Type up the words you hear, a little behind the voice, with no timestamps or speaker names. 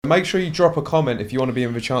Make sure you drop a comment if you want to be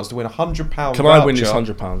in the chance to win £100 Can I win this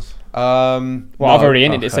 £100? Well, I've already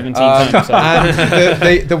entered it 17 times. So.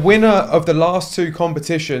 And the winner of the last 2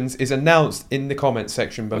 competitions is announced in the comment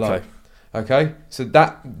section below. Okay, so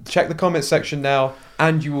check the comment section now,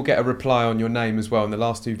 and you will get a reply on your name as well in the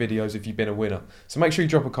last 2 videos if you've been a winner. So make sure you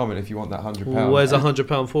drop a comment if you want that £100. Well, where's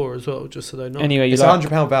 £100 for as well, just so they know? Anyway, it's a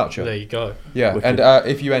 £100 voucher. There you go. Yeah, wicked. And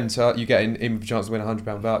if you enter, you get in the chance to win a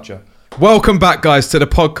 £100 voucher. Welcome back, guys, to the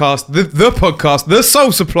podcast, the podcast, the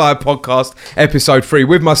Sole Supplier podcast, episode 3,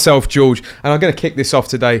 with myself, George, and I'm going to kick this off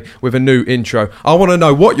today with a new intro. I want to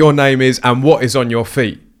know what your name is and what is on your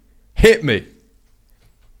feet. Hit me.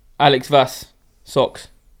 Alex Vas, socks.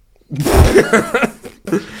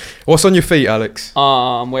 What's on your feet, Alex?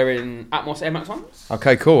 I'm wearing Atmos Air Max 1s.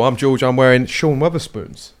 Okay, cool. I'm George. I'm wearing Sean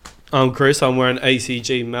Weatherspoons. I'm Chris. I'm wearing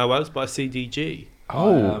ACG Mailbags by CDG.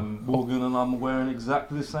 Oh, Morgan, and I'm wearing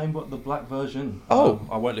exactly the same, but the black version. Oh,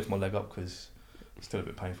 I won't lift my leg up because it's still a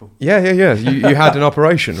bit painful. Yeah. You had an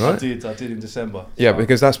operation, right? I did in December. Yeah,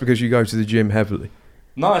 so. because you go to the gym heavily.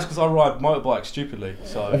 No, it's because I ride motorbikes stupidly.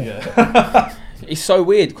 So yeah. It's so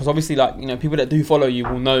weird because obviously, like, you know, people that do follow you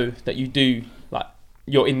will know that you do, like,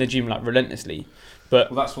 you're in the gym like relentlessly. But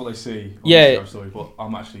well, that's what they see on the Instagram story, but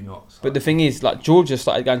I'm actually not. So. But the thing is, like, George has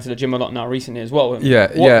started going to the gym a lot now recently as well.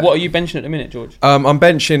 Yeah. What are you benching at the minute, George? I'm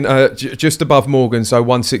benching just above Morgan, so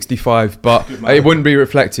 165, but it wouldn't be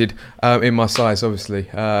reflected in my size, obviously.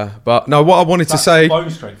 But no, what I wanted to say... bone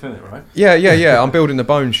strength, isn't it, right? Yeah. I'm building the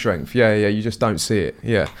bone strength. Yeah. You just don't see it.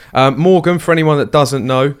 Yeah. Morgan, for anyone that doesn't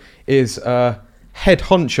know, is head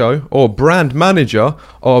honcho or brand manager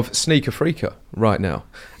of Sneaker Freaker right now.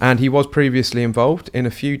 And he was previously involved in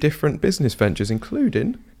a few different business ventures,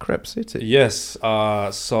 including Crep City. Yes.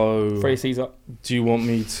 So... Free Caesar. Do you want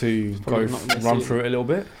me to run through it a little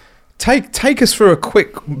bit? Take us through a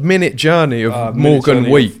quick minute journey of Morgan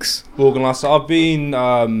Weeks. Morgan lifestyle. I've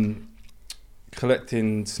been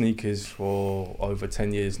collecting sneakers for over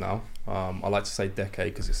 10 years now. I like to say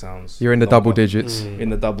decade because it sounds... You're in the double digits. In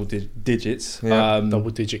the double digits. Yeah. Double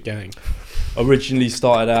digit gang. Originally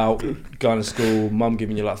started out going to school, mum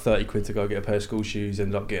giving you like 30 quid to go get a pair of school shoes,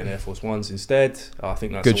 ended up getting Air Force Ones instead. I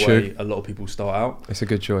think that's the way a lot of people start out. It's a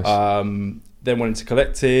good choice. Then went into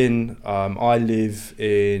collecting. I live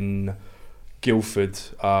in Guildford,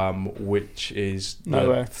 which is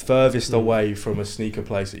the furthest away from a sneaker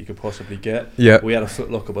place that you could possibly get. Yeah. We had a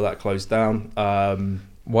Foot Locker, but that closed down.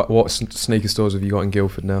 What sneaker stores have you got in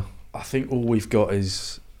Guildford now? I think all we've got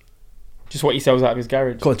is... Just what he sells out of his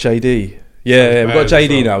garage. Got JD. Yeah, we've got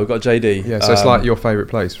JD now. We've got JD. Yeah, so it's like your favourite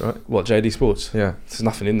place, right? What, JD Sports? Yeah. There's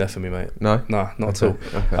nothing in there for me, mate. No? No, not at all.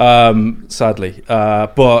 Okay. Sadly.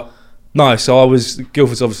 But no, so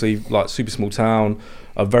Guildford's obviously like super small town,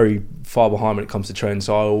 very far behind when it comes to trends.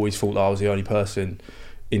 So I always thought that I was the only person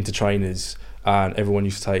into trainers, and everyone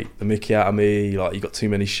used to take the mickey out of me, like, you got too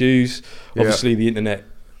many shoes. Yeah. Obviously the internet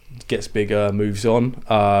gets bigger, moves on,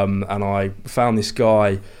 and I found this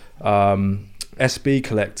guy, SB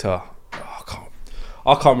collector.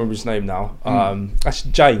 I can't remember his name now. That's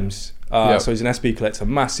James. So he's an SB collector,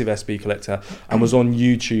 massive SB collector, and was on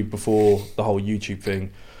YouTube before the whole YouTube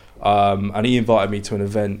thing. And he invited me to an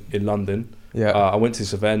event in London. Yeah. I went to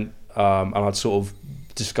this event, and I'd sort of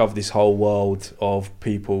discovered this whole world of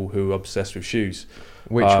people who are obsessed with shoes.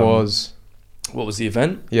 Which was? What was the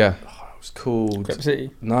event? Yeah. It was called... Crep City?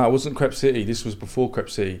 No, it wasn't Crep City. This was before Crep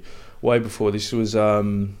City. Way before. This was... we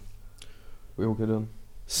all good on?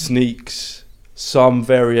 Sneaks. Some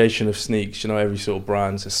variation of Sneaks. You know, every sort of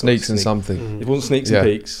brand. Sneaks and something. Mm-hmm. It wasn't Sneaks and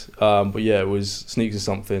Peaks. But yeah, it was Sneaks and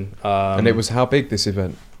something. And it was how big, this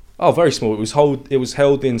event? Oh, very small. It was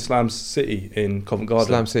held in Slam City in Covent Garden.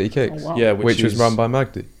 Slam City Kicks? Oh, wow. Yeah, which was run by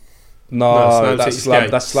Magdi? No, that's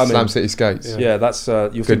slamming. Slam City Skates. Yeah, that's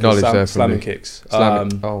you'll good knowledge there. Slamming Kicks.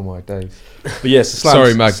 Oh my days. But yes,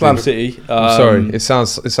 Sorry, Magdi. Slam City. I'm sorry. It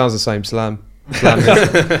sounds the same. Slam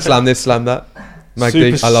this, slam this, slam that.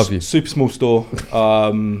 Magdi, I love you. Super small store.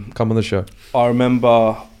 Come on the show. I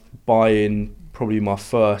remember buying probably my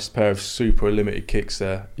first pair of super limited kicks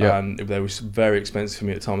there, and they were very expensive for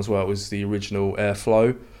me at the time as well. It was the original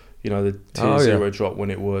Airflow. You know, the Tier Zero drop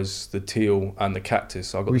when it was the teal and the cactus.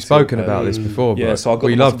 So I got We've spoken about this before. Yeah, so I got.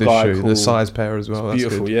 We love this shoe. The size pair as well. It's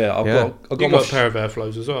beautiful. Yeah, I got a pair of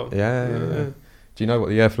Airflows as well. Yeah. Do you know what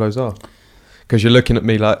the Airflows are? Because you're looking at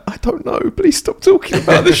me like, I don't know. Please stop talking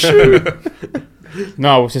about the shoe. No,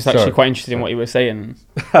 I was just actually quite interested in what you were saying.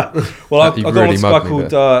 Well, I got this guy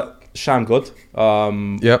called Sham God.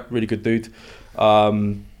 Really good dude.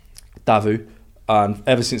 Davu. And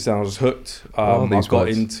ever since then, I was hooked. I got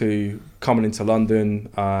into coming into London.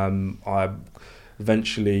 I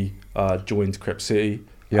eventually joined Crep City.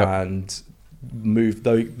 and moved.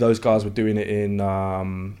 Those guys were doing it in a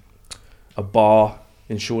bar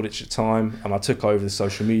in Shoreditch at the time, and I took over the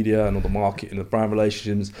social media and all the marketing, the brand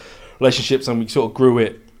relationships, and we sort of grew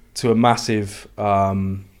it to a massive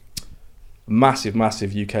UK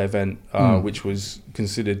event, which was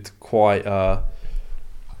considered quite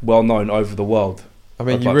well known over the world. I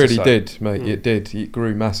mean, you really did, mate. It did. It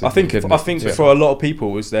grew massively. I think for a lot of people,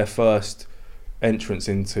 it was their first entrance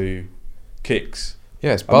into kicks.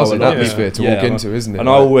 Yeah, it's buzzing atmosphere to walk into, isn't it? And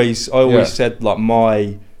I always said like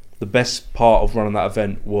the best part of running that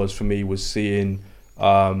event was seeing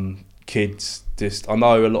kids. I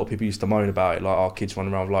know a lot of people used to moan about it, like our kids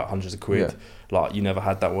running around with like hundreds of quid. Like you never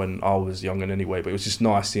had that when I was young and anyway, but it was just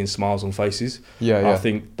nice seeing smiles on faces. I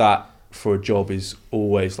think that for a job is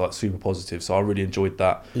always like super positive, so I really enjoyed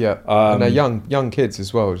that. And they're young kids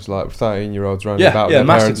as well, just like 13-year-olds running about with their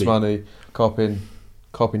parents' money, copping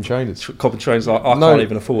trainers. Copping trainers like I can't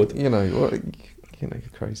even afford. You're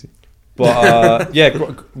crazy. But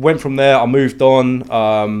went from there. I moved on.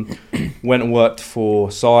 Went and worked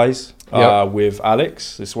for Size with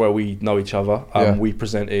Alex. This is where we know each other. We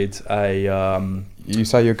presented a. You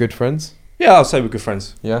say you're good friends? Yeah, I'll say we're good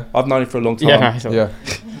friends. Yeah, I've known him for a long time. Yeah.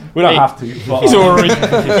 We don't have to. But, He's alright.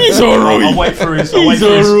 He's alright. I'll wait for his. I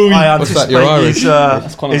What's that, you're Irish?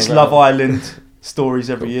 His Love Island stories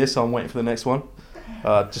every year, so I'm waiting for the next one.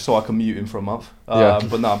 Just so I can mute him for a month.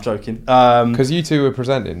 But no, I'm joking. Because you two were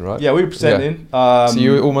presenting, right? Yeah, we were presenting. So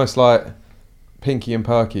you were almost like Pinky and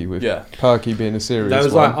Perky, with Perky being a serious That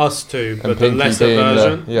was one, like us two, but the Pinky lesser being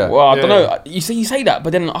version. Well, I don't know. You say that,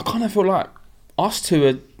 but then I kind of feel like us two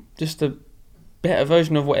are just a better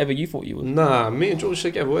version of whatever you thought you were. Nah, me and George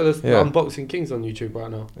together, we're the unboxing kings on YouTube right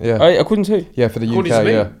now. Yeah. According to who? Yeah, for the According UK, to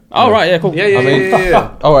me. yeah. Oh, right, yeah, cool.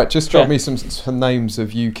 Yeah. All right, just drop me some names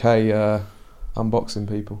of UK unboxing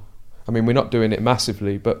people. I mean, we're not doing it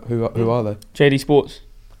massively, but who are they? JD Sports.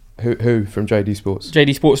 Who from JD Sports?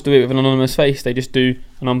 JD Sports do it with an anonymous face. They just do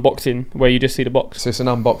an unboxing where you just see the box. So it's an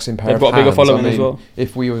unboxing pair They've of got a bigger hands. following as well.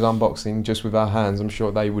 If we was unboxing just with our hands, I'm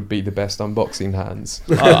sure they would be the best unboxing hands.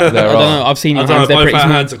 I don't know. I've seen your hands. They're both pretty our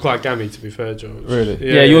small. hands are quite gammy, to be fair, George.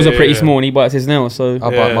 Really? Yeah, yours are pretty small and he bites his nails, so... I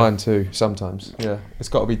bite mine too, sometimes. Yeah. It's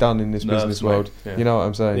got to be done in this business world. Yeah. You know what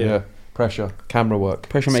I'm saying? Yeah. Pressure. Camera work.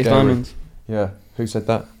 Pressure makes Scary. diamonds. Yeah. Who said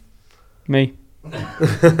that? Me.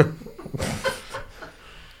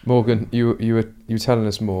 Morgan, you were telling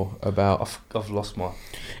us more about. I've lost my.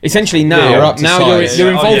 Essentially now, you're up to size. you're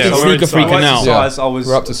involved in so we're Sneaker inside. Freaker now. Yeah. I was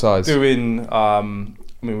We're up to Size. doing.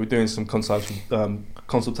 We're doing some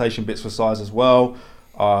consultation bits for Size as well.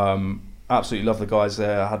 Absolutely love the guys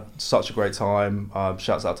there. I had such a great time.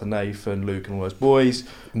 Shouts out to Nathan, Luke, and all those boys.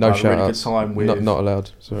 No shout really outs. good time with. Not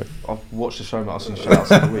allowed. Sorry. I've watched the show, but I've seen shout outs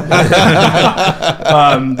every week.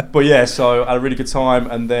 But yeah, so I had a really good time,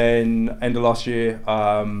 and then end of last year,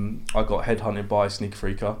 I got headhunted by Sneaker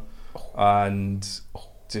Freaker, and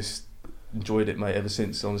just enjoyed it, mate. Ever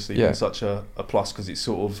since, honestly, been such a plus, because it's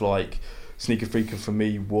sort of like Sneaker Freaker for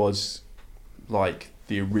me was like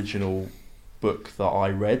the original book that I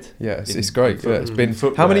read. Yeah, it's great. Yeah, it's been.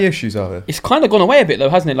 footwear. How many issues are there? It's kind of gone away a bit though,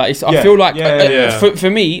 hasn't it? Like I feel like Yeah.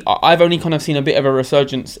 For me, I've only kind of seen a bit of a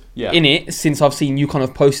resurgence in it since I've seen you kind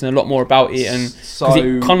of posting a lot more about it, and because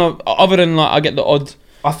it kind of, other than like I get the odd.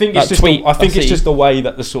 I think it's just. It's just the way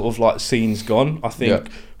that the sort of like scene's gone. I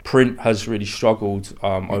think print has really struggled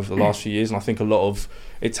over the last few years, and I think a lot of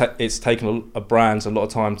it's taken a brands a lot of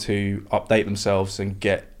time to update themselves and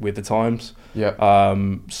get with the times. Yeah.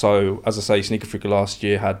 So as I say, Sneaker Freaker last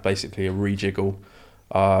year had basically a rejiggle,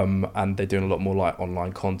 and they're doing a lot more like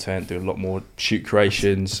online content, doing a lot more shoot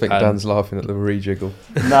creations. I think Dan's laughing at the rejiggle.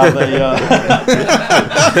 Now they.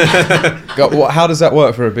 How does that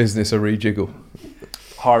work for a business? A rejiggle?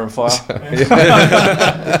 Hire and fire.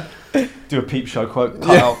 Do a peep show quote.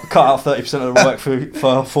 Cut out 30% of the work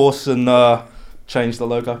for Force and change the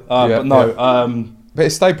logo. But no. But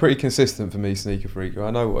it stayed pretty consistent for me, Sneaker Freaker.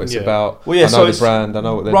 I know what it's about. Well, yeah, I know the brand. I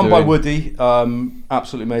know what they're doing. Run by doing. Woody.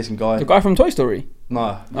 Absolutely amazing guy. The guy from Toy Story.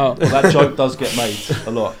 No. Oh. That joke does get made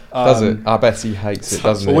a lot. Does it? I bet he hates it,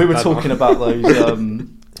 doesn't it? We were talking about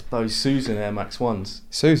those Susan Air Max 1s.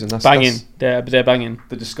 Susan, that's banging. They're banging.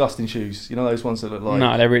 The disgusting shoes. You know those ones that look like...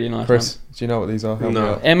 No, they're really nice. Chris, do you know what these are?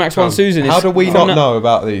 No. Air Max 1 Susan. How do we not know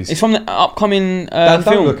about these? It's from the upcoming Dan,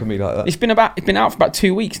 film. don't look at me like that. It's been out for about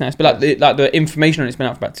 2 weeks now. It's been like the information on it's been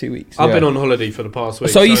out for about 2 weeks. I've been on holiday for the past week.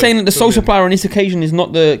 So are you saying that the Sole Supplier on this occasion is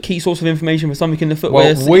not the key source of information for something in the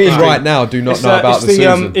footwear? Well, we right now do not know about the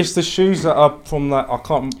Susan. It's the shoes that are from that... I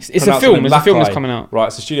can't... It's a film. It's a film that's coming out. Right,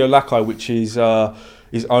 it's the Studio Lakai, which is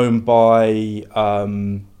owned by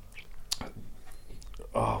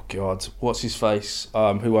oh God, what's his face?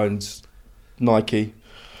 Who owns Nike?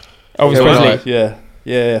 Oh, Phil Knight.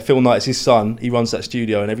 Yeah, Phil Knight is his son. He runs that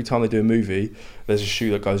studio, and every time they do a movie, there's a shoe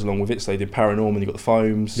that goes along with it. So they did Paranorman, you got the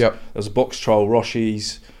foams. Yep. There's a box troll,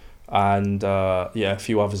 Roshi's, and a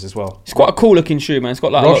few others as well. It's quite a cool looking shoe, man. It's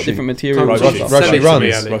got like a lot of Roshi. different materials. Roshi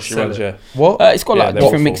runs. Roshi runs, yeah. What? It's got like they're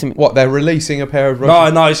different awful. mixing. What? They're releasing a pair of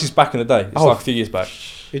Roshi? No, this is back in the day. It's like a few years back.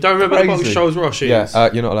 You don't remember the box Crazy. shows Roshi? Yeah,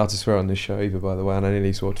 you're not allowed to swear on this show either, by the way, and I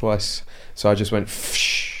nearly swore twice. So I just went,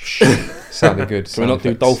 sounded good. Can we not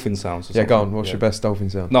do dolphin sounds? Or Yeah, something? go on. What's your best dolphin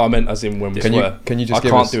sound? No, I meant as in when we swear. Can you just I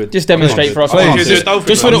give can't us... do it. Just demonstrate for us. Please. Can you do a dolphin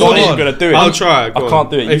Just for the sound? I'm not audience. going to do it. I'll try. I can't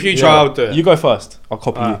do it. If you try, I'll do it. You go first. I'll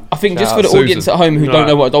copy you. I think just Shout for the out audience Susan. at home who No. don't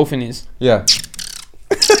know what a dolphin is, Yeah.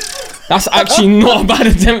 that's actually not a bad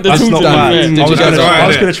attempt. That's not bad. Did I you was get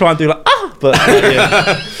it? going to try and do like but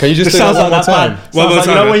Can you just do that one more time? Well, One more you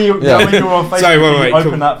know time. when you Yeah. when you were on Facebook, Sorry, wait, you come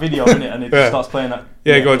open that video innit, and it just starts playing that.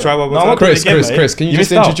 Yeah, go on, try one more No, time. I'm not doing it again, mate. Chris, can you just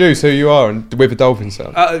missed out. introduce who you are and with a dolphin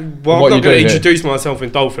sound? Well, What I'm you not going do to here? introduce myself in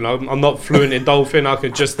dolphin. I'm not fluent in dolphin. I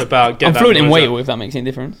could just about get I'm that fluent in noise whale, out. if that makes any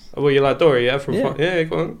difference. Well, you like Dory, yeah? From Yeah. yeah,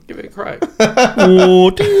 go on, give it a crack.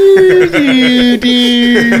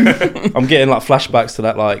 I'm getting like flashbacks to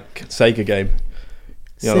that like Sega game.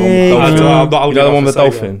 You know, Sega. the I'm not old one enough with for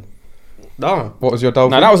Sega. dolphin. No. What was your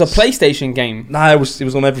dolphin? No, that was a PlayStation game. Nah, it was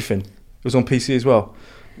on everything. It was on PC as well.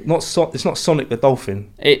 It's not Sonic the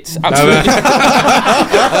Dolphin. It's absolutely.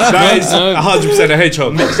 That is No. 100% a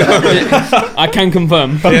hedgehog. I can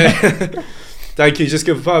confirm. Yeah. Thank you. Just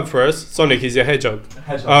confirm for us. Sonic is your hedgehog.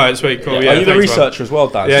 Alright, sweet, cool. Yeah, Are you the thanks, man. researcher as well,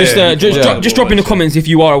 Dan? Yeah, Just, yeah. just drop in the comments if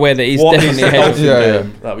you are aware that he's What is definitely the a hedgehog. Dolphin Yeah,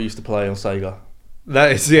 game that we used to play on Sega?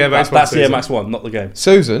 That is the Max. That's the Max 1, not the game.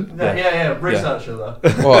 Susan? Yeah, researcher though.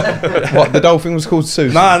 What? The dolphin was called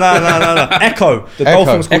Susan? No. Echo. The Echo.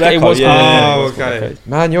 dolphin was called Echo, it Echo. was yeah. Oh, okay.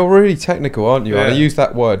 Man, you're really technical, aren't you? Yeah. And I use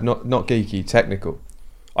that word, not geeky, technical.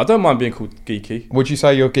 I don't mind being called geeky. Would you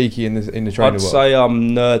say you're geeky in the trainer I'd world? say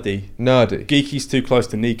I'm nerdy. Nerdy. Geeky's too close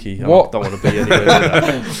to Niki. and What? I don't want to be anywhere near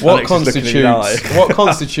that. What Alex is looking at me constitutes what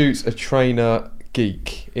constitutes a trainer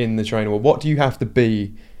geek in the trainer world? What do you have to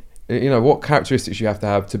be? You know, what characteristics you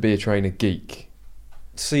have to be a trainer geek?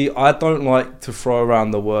 See, I don't like to throw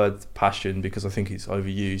around the word passion because I think it's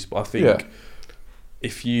overused. But I think Yeah.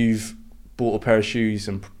 if you've bought a pair of shoes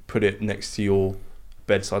and put it next to your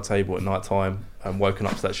bedside table at night time and woken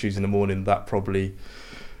up to that shoes in the morning, that probably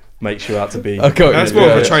makes you out to be. Okay, That's more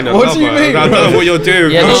of a trainer. What do you mean? I don't know what you're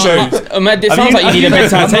doing. Yeah, with no, your shoes. man, it Have sounds you- like you have need a you-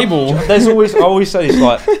 bedside table. There's always, I always say it's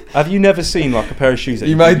like, have you never seen like a pair of shoes that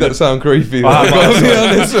You made that sound creepy. I I've have, got to be right.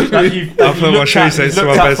 honest with Like you. you've I've put my looked shoes at, next you've to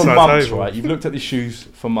looked my at for bedside months, table. right? You've looked at these shoes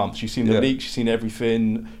for months. You've seen the Yeah. leaks, you've seen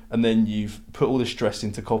everything, and then you've put all the stress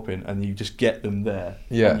into copping, and you just get them there.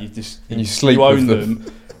 Yeah. And you just And you sleep you own with them,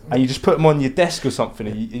 and you just put them on your desk or something.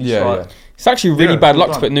 And you Yeah, like, yeah. It's actually really Yeah, bad luck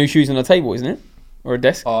well to put new shoes on a table, isn't it? Or a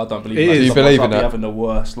desk. Oh, I don't believe It that. is. Do you Sometimes believe I'd in be that? having the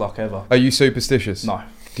worst luck ever. Are you superstitious? No.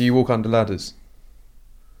 Do you walk under ladders?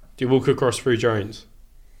 Do you walk across through drains?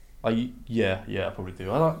 Yeah, I probably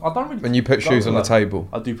do. I don't really. When you put go shoes on the with that. table?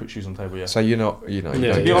 I do put shoes on the table, yeah. So you're not, you know. You Yeah,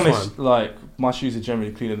 don't To be do- yeah. honest, like my shoes are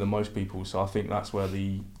generally cleaner than most people, so I think that's where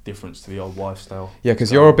the difference to the old wife style. Yeah,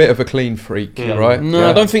 because you're a bit of a clean freak, Yeah. right? No, Yeah.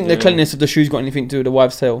 I don't think the Yeah. cleanliness of the shoes got anything to do with the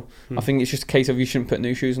wives' tale. Hmm. I think it's just a case of you shouldn't put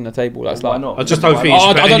new shoes on the table. That's Why like. not? I just don't Why think not? you Oh,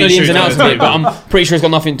 I should put don't know any the ins shoes and on outs the of it, but table. I'm pretty sure it's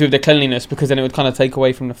got nothing to do with the cleanliness because then it would kind of take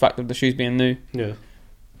away from the fact of the shoes being new. Yeah.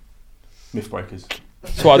 Myth breakers.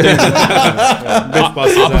 That's what I do.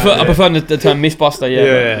 I prefer the term mythbuster.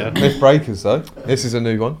 Yeah. but Yeah. Myth breakers, though. This is a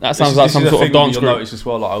new one. that sounds like some sort of dance You'll group. notice as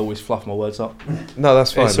well. Like I always fluff my words up. No,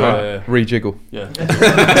 that's fine. It's Right? alright. Rejiggle. Yeah.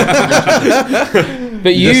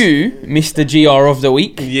 But you, Mr. GR of the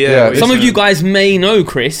Week. Yeah, Some of you guys may know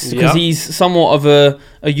Chris because Yeah. he's somewhat of a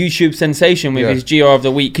YouTube sensation with Yeah. his GR of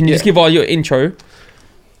the Week. Can you just give all your intro?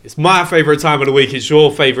 It's my favourite time of the week. It's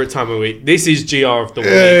your favourite time of the week. This is GR of the week.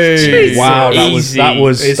 Hey. Wow, that Easy.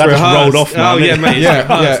 was It's that just rehearsed. rolled off, man. Oh yeah, mate. It's Yeah,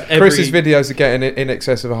 rehearsed yeah. Chris's videos are getting in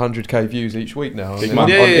excess of 100k views each week now Big on, man. on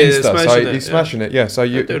Yeah, yeah, Insta. smashing So it, he's yeah. smashing it. Yeah. So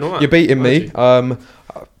They're doing all right. you're beating me. Thank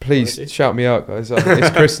Please Thank you. shout me out, guys. It's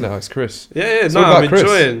Chris now. It's Chris. Yeah, It's no, all I'm about Chris.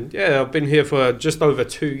 enjoying. Yeah, I've been here for just over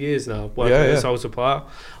 2 years now, working Yeah, yeah. at Sole Supplier.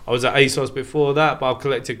 I was at ASOS before that, but I've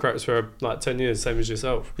collected credits for like 10 years, same as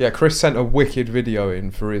yourself. Yeah, Chris sent a wicked video in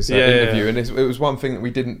for his Yeah, interview, yeah. and it was one thing that we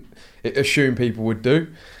didn't assume people would do,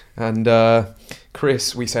 and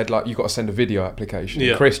Chris, we said like you got to send a video application.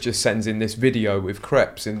 Yeah. Chris just sends in this video with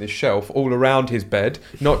crepes in this shelf all around his bed,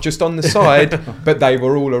 not just on the side, but they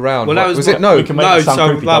were all around. Well, that was it? No, we can make no. it sound So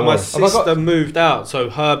creepy, like don't my worry. sister moved out, so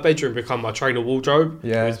her bedroom became my trainer wardrobe.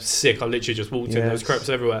 Yeah. It was sick. I literally just walked in. Yes. There was crepes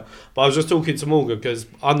everywhere. But I was just talking to Morgan because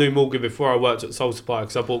I knew Morgan before I worked at Sole Supplier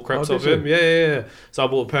because I bought crepes Oh, off did him. Yeah. So I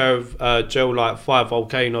bought a pair of gel light 5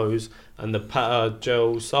 volcanoes and the Patta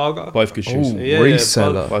gel Saga. Both good shoes. Ooh, Yeah,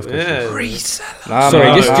 reseller. Both good shoes. Reseller. Nah, Sorry,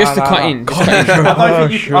 man, just to cut in. Just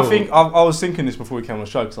cut in. I think I was thinking this before we came on the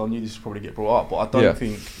show because I knew this would probably get brought up, but I don't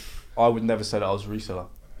think I would never say that I was a reseller.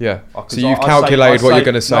 Yeah. 'Cause So you've I'd calculated say- what you're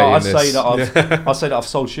going to say No, in I'd this. say that I'd say that I've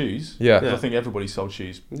sold shoes. Yeah. 'Cause I think everybody's sold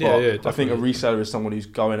shoes. But Yeah, I think a definitely. reseller is someone who's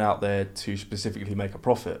going out there to specifically make a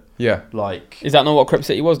profit. Yeah. Like, Is that not what Crep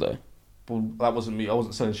City was though? well, that wasn't me. I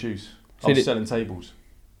wasn't selling shoes. So I was did- selling tables.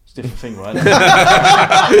 It's a different thing, right?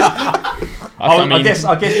 I mean, I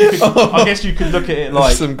guess you could look at it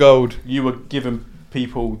like some gold. you were giving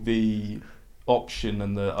people the option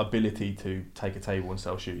and the ability to take a table and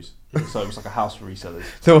sell shoes. So it was like a house for resellers.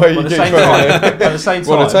 The way But you at the same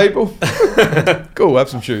time, Want a table? Cool, have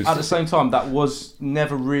some shoes. at the same time, that was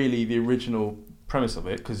never really the original premise of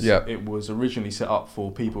it because Yeah. it was originally set up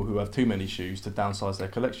for people who have too many shoes to downsize their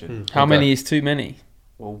collection. how Okay. many is too many?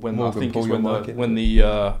 Well, when Morgan, I think pull it's your when mic in.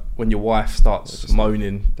 when your wife starts Just-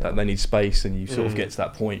 moaning that they need space and you sort of Mm. get to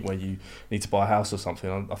that point where you need to buy a house or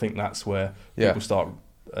something. I think that's where Yeah. people start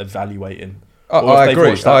evaluating. Oh, Or if I they've agree.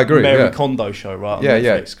 watched that I agree. Mary Yeah. Kondo show, right? On Yeah,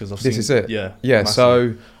 yeah. Netflix, 'cause I've This seen- is it. Yeah, Yeah, massive.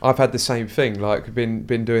 so I've had the same thing. Like, been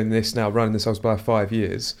doing this now, running this house by 5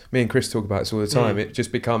 years. Me and Chris talk about this all the time. It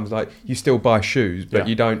just becomes like you still buy shoes, but Yeah.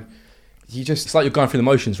 you don't. You just it's like you're going through the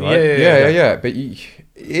motions, right? yeah. But it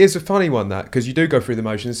is a funny one that because you do go through the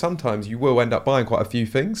motions. Sometimes you will end up buying quite a few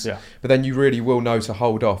things. Yeah. But then you really will know to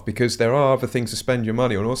hold off because there are other things to spend your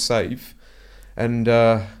money on or save. And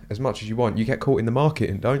as much as you want, you get caught in the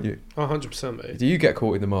marketing, don't you? 100%, mate. Do you get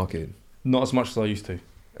caught in the marketing? Not as much as I used to.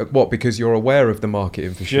 What? Because you're aware of the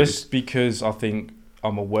marketing for shoes? Just because I think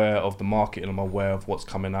I'm aware of the market and I'm aware of what's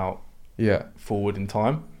coming out Yeah. forward in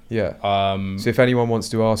time. Yeah. Um, So if anyone wants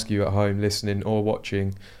to ask you at home, listening or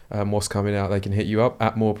watching, what's coming out, they can hit you up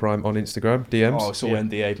at Morprime on Instagram, DMs. oh, it's all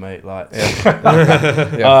NDA, mate. Like,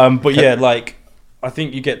 Yeah. but yeah, like I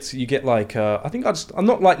think you get like I think I'm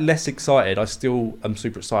not like less excited. I still am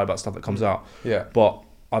super excited about stuff that comes out, Yeah. but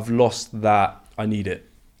I've lost that. I need it.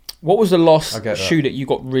 What was the I last get that. shoe that you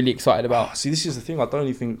got really excited about? See, this is the thing. I don't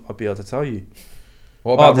even think I'd be able to tell you.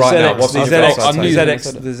 What about the right now? ZX, What's the the ZX, I knew the you ZX,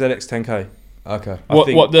 said it. the ZX 10K. Okay. I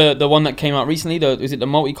think What the one that came out recently? Is it the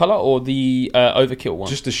multicolor or the overkill one?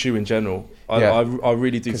 just the shoe in general. Yeah. I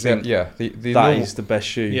really do 'Cause think the that normal, is the best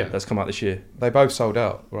shoe Yeah. that's come out this year. they both sold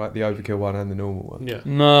out, right? The overkill one and the normal one. Yeah.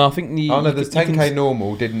 no, I think the. Oh no, you the can- 10k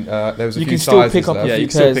normal didn't. There was a You few can still sizes pick up left. Yeah, a few you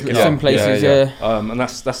can still pairs pick it in up. some places. Yeah, Yeah, And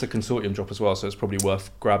that's a consortium drop as well, so it's probably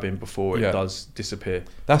worth grabbing before Yeah. it does disappear.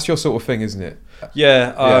 That's your sort of thing, isn't it?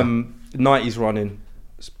 Yeah, Yeah. 90s running.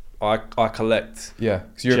 I collect Yeah,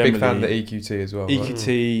 because you're a big fan of the Generally- EQT as well. Right?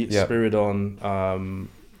 EQT, Yeah. Spiridon,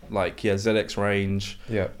 ZX range.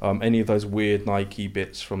 Yeah. Any of those weird Nike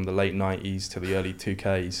bits from the late 90s to the early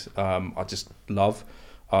 2Ks, I just love.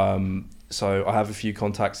 So I have a few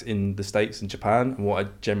contacts in the States and Japan, and what I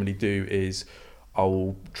generally do is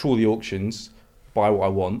I'll trawl the auctions, buy what I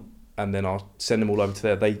want, and then I'll send them all over to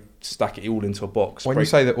there. They stack it all into a box. When you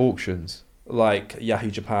say the auctions, like Yahoo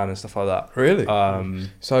Japan and stuff like that. really? Um,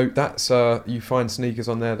 So that's you find sneakers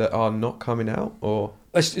on there that are not coming out, or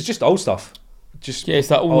it's just old stuff. Just yeah, it's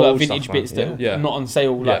like all old that vintage stuff, man. bits that Yeah. are not on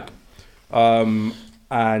sale. Yeah. Like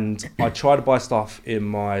And I try to buy stuff in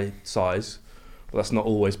my size, but that's not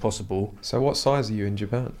always possible. so what size are you in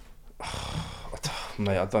Japan?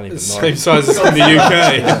 Mate, I don't even know. Same size as in the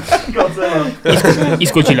UK.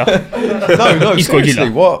 he's Godzilla. No, He's seriously.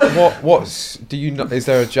 Godzilla. What's do you know? Is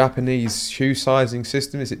there a Japanese shoe sizing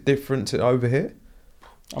system? Is it different to over here?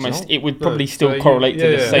 I mean, No. it would probably No, still so you- correlate to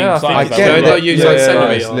yeah, the yeah. same Yeah, I think size. I it's- get They it. don't use Yeah, like guys,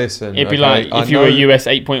 centimetre. listen. It'd be okay, like I if you were a know- US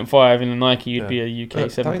 8.5 in a Nike, you'd Yeah. be a UK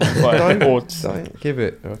Look, 7.5. don't give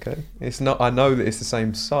it. Okay, it's not. I know that it's the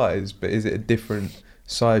same size, but is it a different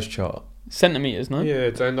size chart? Centimeters, no? Yeah,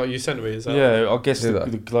 don't not use centimetres. Yeah, I guess Do the,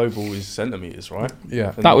 that. the global is centimetres, right?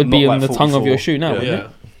 Yeah. And That would not be like on the tongue of your 44. shoe now, Yeah. wouldn't Yeah.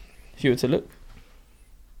 it? If you were to look.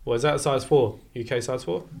 What is that, size 4? UK size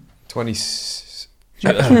 4? 20.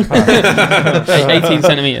 18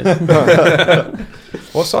 centimeters.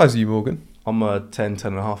 What size are you, Morgan? I'm a 10,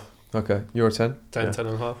 10 and a half. Okay, you're a 10, 10, Yeah. 10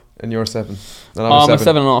 and a half. and you're a 7, and I'm a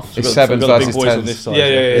 7.5. It's So sevens we've got the versus big boys on tens. this side,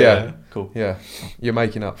 Yeah. Yeah. Cool. Yeah, you're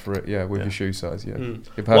making up for it. Yeah, with Yeah. your shoe size. Yeah, Mm.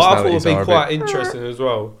 your What I thought would personalities be are a quite bit. interesting as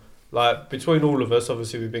well Like, between all of us,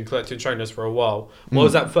 obviously we've been collecting trainers for a while. What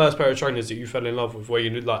was that first pair of trainers that you fell in love with, where you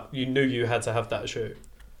knew you had to have that shoe?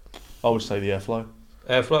 I would say the Airflow.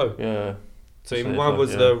 Airflow? Yeah. So mine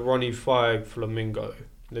was the Ronnie Fieg Flamingo.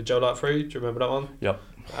 The Gel Light 3, do you remember that one? Yep.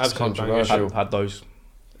 Absolutely controversial. Had those.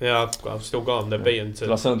 Yeah, I've still got them. They're beaten to...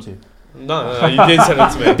 Did I sell them to you? No, you did send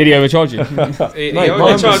them to me. Did he overcharge you? He Mate,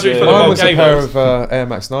 only charged me for the mine was a pair volcanoes. of Air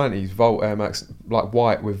Max 90s, Volt Air Max, like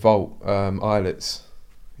white with Volt eyelets.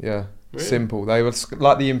 Yeah, Really? simple. They were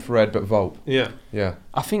like the infrared, but Volt. Yeah. Yeah.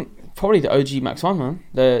 I think probably the OG Max 1, man.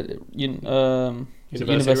 The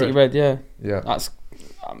University Red, yeah. Yeah.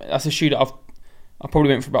 That's a shoe that I probably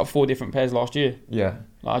went for about 4 different pairs last year. Yeah.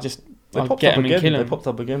 Like, They I'll popped get up them and again. kill They them. popped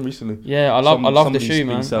up again recently. Yeah, I love the somebody's shoe, been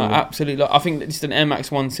man. selling Like, them. absolutely. I think just an Air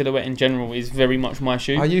Max 1 silhouette in general is very much my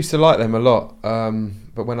shoe. I used to like them a lot,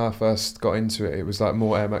 but when I first got into it, it was like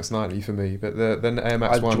more Air Max 90 for me. But then the Air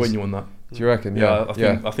Max I'd ones. join you on that. Do you reckon? Yeah,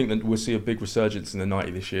 Yeah. I think that we'll see a big resurgence in the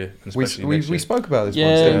 90 this year, and We especially next year. spoke about this once,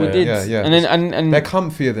 Yeah, didn't we we? did. Yeah. And then and They're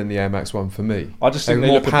comfier than the Air Max 1 for me. I just They think were they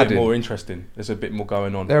more look a padded. bit more interesting. There's a bit more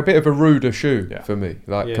going on. They're a bit of a ruder shoe Yeah. for me,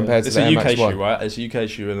 like Yeah. compared to It's the a Air UK Max 1. shoe, right? It's a UK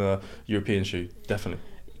shoe and a European shoe, definitely.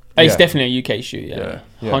 it's Yeah. definitely a UK shoe. Yeah,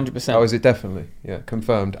 Yeah. 100%. Oh, is it definitely? Yeah,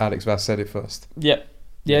 confirmed. Alex Vas said it first. Yeah,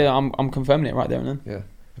 I'm confirming it right there and then. Yeah.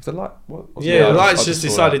 If the light, what's Yeah, the the lights I just just saw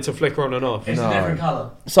decided to flicker on and off. It's No. a different colour.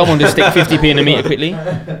 Someone just stick 50p in a meter quickly.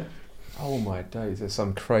 Oh my days, there's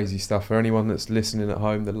some crazy stuff. For anyone that's listening at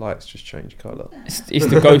home, the lights just change colour. It's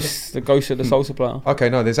the ghost of the Sole Supplier. Okay,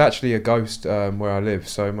 no, there's actually a ghost where I live.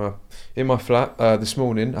 So in my flat this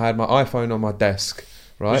morning, I had my iPhone on my desk,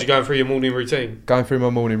 right? Was you going through your morning routine? Going through my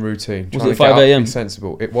morning routine. Was trying it to get 5 up and a.m.? Be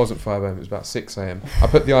sensible. It wasn't 5 a.m. It was about 6 a.m. I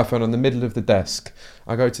put the iPhone on the middle of the desk.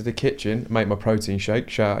 I go to the kitchen, make my protein shake.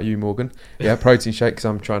 Shout out to you, Morgan. Yeah, protein shake because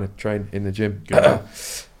I'm trying to train in the gym.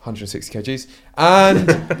 160 kgs. And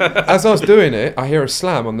as I was doing it, I hear a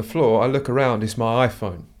slam on the floor. I look around. It's my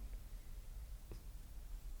iPhone.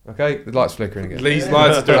 Okay, the light's flickering again. These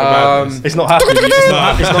lights are doing the madness. It's not happy with you. It's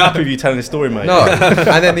not happy with you telling this story, mate. No,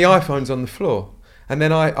 and then the iPhone's on the floor. And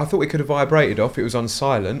then I thought it could have vibrated off. It was on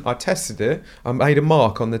silent. I tested it. I made a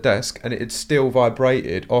mark on the desk, and it had still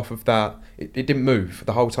vibrated off of that. It didn't move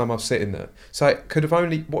the whole time I was sitting there. So it could have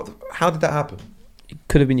only... How did that happen? It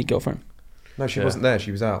could have been your girlfriend. No, she Yeah. wasn't there.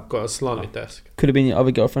 She was out. Got a slanted desk. Could have been your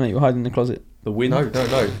other girlfriend that you were hiding in the closet. The wind.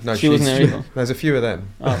 No. She wasn't there either. There's a few of them,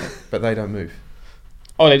 Oh, but they don't move.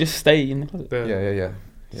 they just stay in the closet. Yeah.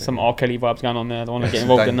 Some R. Kelly vibes going on there. I don't want to It's get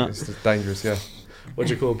involved in It's dangerous, yeah. What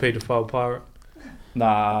do you call a paedophile pirate?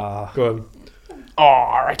 Nah. Go on. Oh,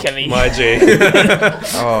 R. Kelly. My G.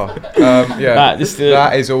 Yeah.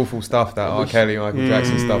 That is awful stuff, that R. Kelly, Michael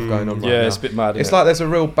Jackson stuff going on right Yeah, now. it's a bit mad. It's isn't like there's a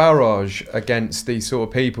real barrage against these sort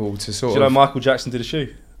of people to it? sort Do you know of... Michael Jackson did a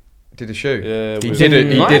shoe? Did a shoe. Yeah, He with- did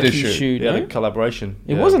a Nike shoe. He had no? a collaboration.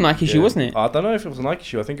 It was a Nike shoe, wasn't it? I don't know if it was a Nike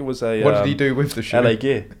shoe. I think it was a. What did he do with the shoe? LA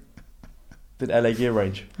Gear. Did LA Gear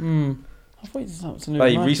range? I thought it was a new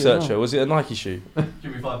Hey, Nike researcher, as well. was it a Nike shoe?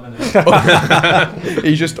 Give me 5 minutes.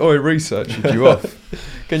 He just researched you off.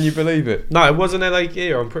 Can you believe it? No, it wasn't LA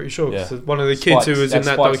Gear, I'm pretty sure. 'Cause Yeah. one of the Spikes. kids who was They in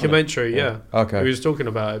had that spikes on it. documentary, Yeah. Okay. He was talking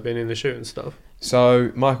about it being in the shoot and stuff. So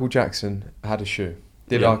Michael Jackson had a shoe.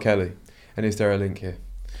 Did Yeah. R. Kelly? And is there a link here?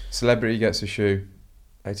 Celebrity gets a shoe,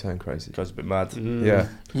 they turn crazy. Goes a bit mad. Yeah.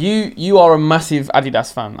 You are a massive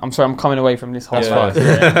Adidas fan. I'm sorry, I'm coming away from this whole That's stuff.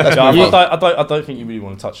 fine. I don't think you really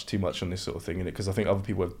want to touch too much on this sort of thing in it because I think other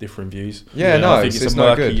people have different views. Yeah, no, I think it's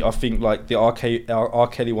no good. I think like the R.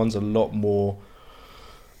 Kelly one's a lot more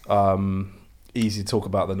easy to talk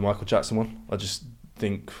about than the Michael Jackson one. I just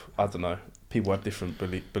think I don't know. People have different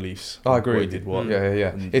beliefs. I agree. What he did what. Yeah.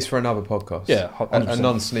 And- It's for another podcast. Yeah, A 100%.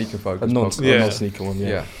 non-sneaker A focused non podcast. sneaker one.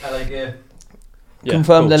 Yeah. LA Gear. Yeah,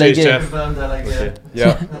 Confirmed cool. LA Cheers, Gear. Jeff. Confirmed LA Gear. Okay.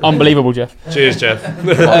 Yeah. Unbelievable, Jeff. Cheers, Jeff.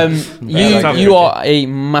 You are a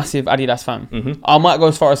massive Adidas fan. Mhm. I might go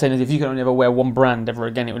as far as saying as if you could only ever wear one brand ever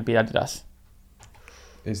again, it would be Adidas.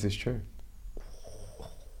 Is this true?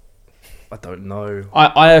 I don't know.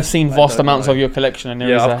 I have seen vast don't amounts know. of your collection, and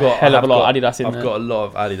there is a hell of a lot of Adidas in I've there. got a lot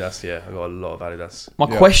of Adidas. Yeah, I've got a lot of Adidas. My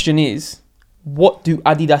Yeah. question is, what do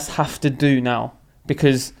Adidas have to do now?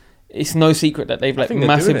 Because it's no secret that they've like think they're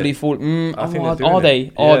doing massively it. fallen. I think they're doing Are it.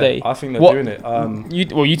 they? Are Yeah, they? I think they're What- doing it.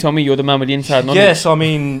 You tell me. You're the man with the inside knowledge. Yes, I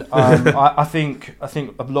mean, I think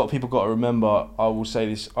a lot of people got to remember. I will say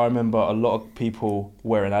this. I remember a lot of people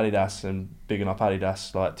wearing Adidas and bigging up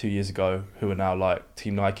Adidas like 2 years ago, who are now like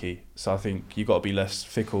Team Nike. So I think you got to be less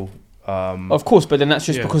fickle. Of course, but then that's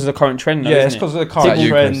just Yeah. because of the current trend. Though, Yeah, isn't it's it? because of the Is current that you,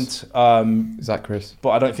 trend. Is that Chris? But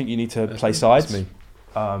I don't think you need to play It's sides. me.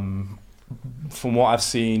 From what I've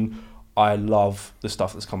seen, I love the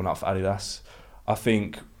stuff that's coming out for Adidas. I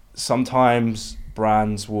think sometimes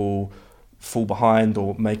brands will fall behind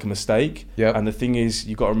or make a mistake. Yep. And the thing is,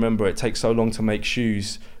 you've got to remember, it takes so long to make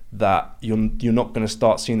shoes that you're not going to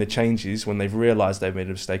start seeing the changes when they've realised they've made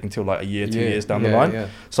a mistake until like a year, 2 years down the line. Yeah.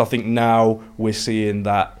 So I think now we're seeing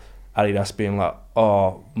that Adidas being like,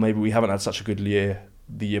 oh, maybe we haven't had such a good year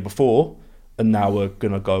the year before, and now we're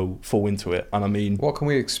going to go full into it. And I mean, what can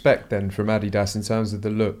we expect then from Adidas in terms of the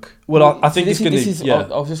look? Well, I think it's going to...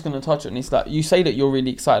 I was just going to touch on this. Like, you say that you're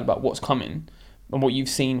really excited about what's coming and what you've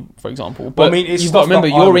seen, for example. But I mean, it's you've got to remember,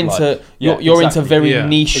 you're into very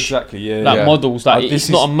niche exactly, models. Like, it's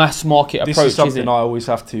not a mass market approach. This is something I always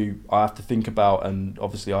have to think about, and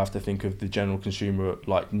obviously I have to think of the general consumer,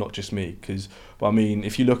 like not just me. But I mean,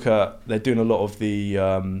 if you look at, they're doing a lot of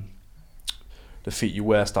the feet you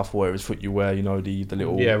wear stuff, or whatever it's foot you wear, you know, the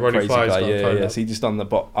little crazy guy. Yeah. So he just done that.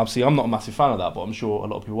 But obviously, I'm not a massive fan of that, but I'm sure a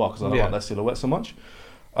lot of people are because I don't like that silhouette so much.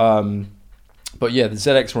 But yeah, the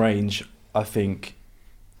ZX range, I think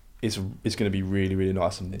is going to be really, really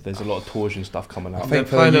nice, and there's a lot of torsion stuff coming out. I think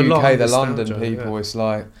for the UK, the London people, it's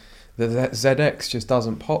like the ZX just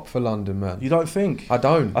doesn't pop for London, man. You don't think? I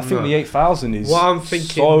don't. I think the 8000 is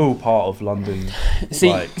so part of London.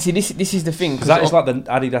 See, this is the thing, because that is like the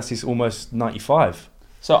Adidas is almost 95.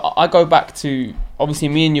 So I go back to, obviously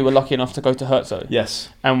me and you were lucky enough to go to Herzo. Yes.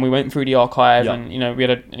 And we went through the archive and, you know, we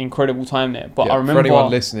had an incredible time there. But I remember... For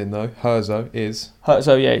anyone listening though, Herzo, it's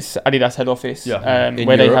it's Adidas head office. Yeah. In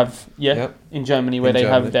where Europe. They have, in Germany, where they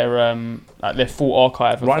have their full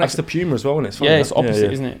archive. Right next to Puma as well, isn't it? Yeah, it's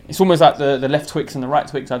opposite, isn't it? It's almost like the left Twix and the right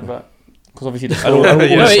Twix advert. Because obviously the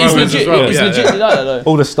it's legit like that though.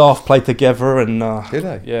 All the staff play together and... do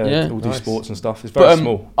they? Yeah, all do sports and stuff. It's very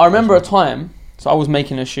small. I remember a time... So I was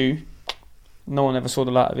making a shoe. No one ever saw the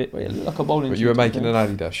light of it, but it looked like a bowling shoe. But you were making an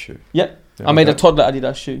Adidas shoe? Yep. I made a toddler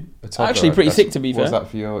Adidas shoe. Actually pretty sick, to be fair. Was that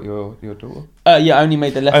for your daughter? Yeah, I only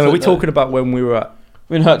made the left foot. Are we talking about when we were at...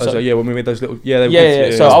 In Herzo. Yeah, when we made those little...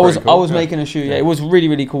 So I was making a shoe. Yeah, it was a really,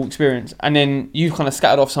 really cool experience. And then you kind of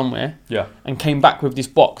scattered off somewhere. Yeah. And came back with this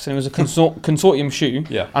box, and it was a consortium shoe.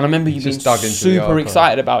 Yeah. And I remember you being super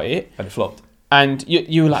excited about it. And it flopped. And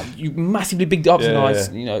you were like, you massively bigged it up,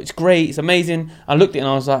 and you know, it's great, it's amazing. I looked at it and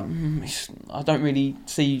I was like, I don't really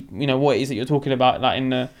see, you know, what it is that you're talking about, like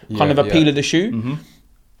in the kind of appeal of the shoe. Mm-hmm.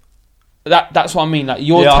 That's what I mean. Like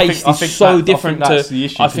your taste is so different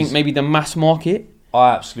to, I think maybe the mass market.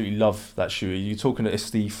 I absolutely love that shoe. You're talking, it's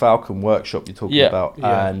the Falcon Workshop you're talking about,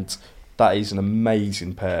 and that is an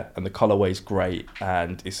amazing pair, and the colorway is great,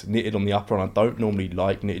 and it's knitted on the upper, and I don't normally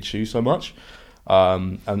like knitted shoes so much.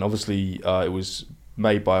 And obviously it was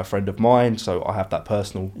made by a friend of mine, so I have that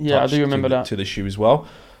personal I do remember that to the shoe as well.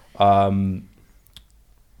 But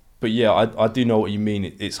yeah, I do know what you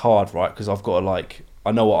mean. It's hard, right? Because I've got to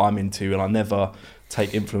I know what I'm into, and I never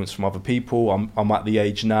take influence from other people. I'm at the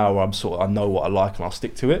age now where I know what I like, and I'll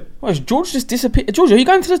stick to it. Well, George just disappeared. George, are you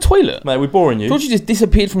going to the toilet? Mate, we're boring you. George just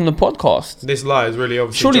disappeared from the podcast. This lie is really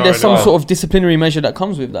obviously. Surely there's some sort of disciplinary measure that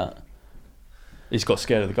comes with that. He's got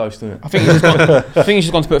scared of the ghost, didn't it? I think he's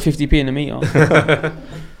just gone to put 50p in the meter.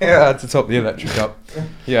 To top the electric up.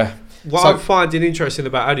 Yeah. What I'm finding interesting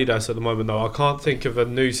about Adidas at the moment, though, I can't think of a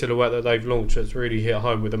new silhouette that they've launched that's really hit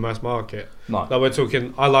home with the mass market. No. Like we're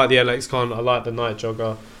talking, I like the LX-Con, I like the Night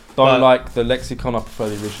Jogger. Don't like the Lexicon, I prefer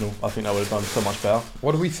the original. I think that would have done so much better.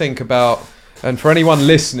 What do we think about, and for anyone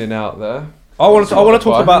listening out there, I want to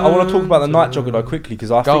talk about the Night Jogger though quickly,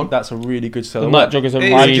 because I think that's a really good silhouette. The Night Jogger's a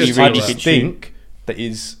really good I just think that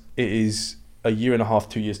it is a year and a half,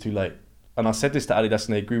 2 years too late. And I said this to Adidas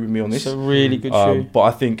and they agree with me on this. It's a really good shoe. But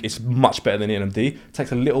I think it's much better than NMD. It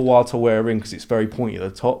takes a little while to wear in because it's very pointy at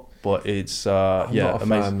the top, but it's amazing.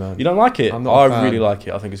 Fan, man. You don't like it? I really like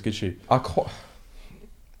it. I think it's a good shoe. One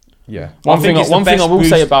thing I will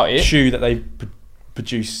say about it, shoe that they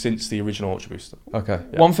produced since the original Ultra Booster. Okay.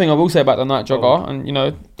 Yeah. One thing I will say about the Night Jogger, and you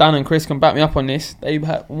know, Dan and Chris can back me up on this. They've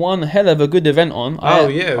had one hell of a good event on. It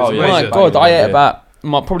was amazing. My God, I ate about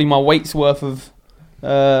probably my weight's worth of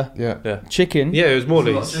chicken. Yeah, it was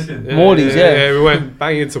Morley's. Morley's, yeah. We went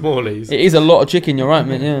bang into Morley's. It is a lot of chicken. You're right,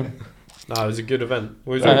 man. Yeah. No, it was a good event.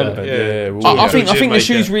 I think the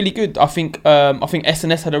shoe's really good. I think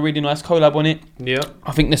S&S had a really nice collab on it. Yeah.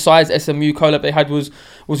 I think the size SMU collab they had was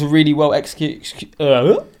a really well executed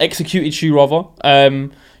shoe rather.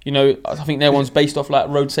 You know, I think their one's based off like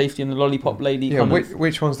Road Safety and the Lollipop Lady. Yeah,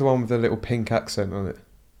 which one's the one with the little pink accent on it?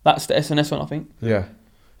 That's the S&S one, I think. Yeah.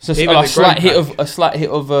 So a slight hit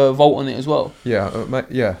of Volt on it as well. Yeah,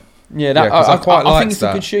 Yeah, I think it's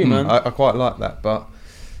a good shoe, man. I quite like that, but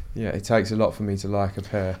yeah, it takes a lot for me to like a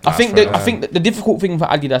pair. I think that the difficult thing for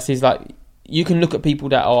Adidas is like you can look at people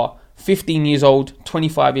that are 15 years old,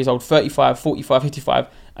 25 years old, 35, 45, 55,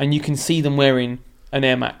 and you can see them wearing an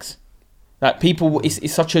Air Max. Like people,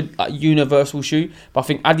 it's such a universal shoe. But I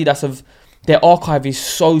think Adidas their archive is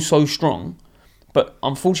so strong. But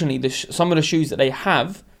unfortunately, some of the shoes that they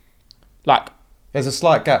have, like. There's a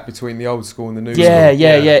slight gap between the old school and the new school.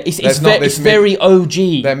 Yeah. It's very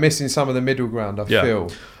OG. They're missing some of the middle ground, I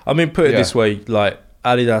feel. I mean, put it this way, like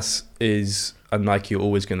Adidas is and Nike are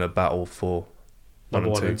always going to battle for number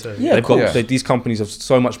one and two. Yeah, these companies have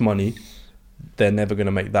so much money, they're never going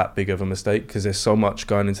to make that big of a mistake because there's so much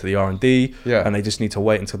going into the R&D, and they just need to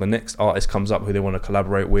wait until the next artist comes up who they want to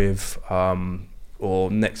collaborate with,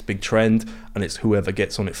 or next big trend, and it's whoever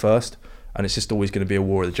gets on it first. And it's just always going to be a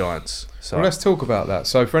war of the giants. So well, let's talk about that.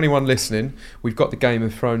 So for anyone listening, we've got the Game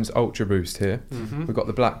of Thrones Ultra Boost here. Mm-hmm. We've got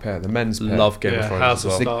the black pair, the men's pair. Love Game of Thrones as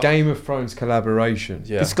well. The Game of Thrones collaboration.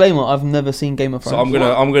 Yeah. Disclaimer: I've never seen Game of Thrones. So I've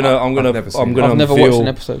never watched an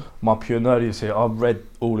episode. My pure nerdiness here. I've read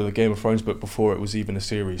all of the Game of Thrones book before it was even a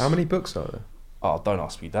series. How many books are there? Oh, don't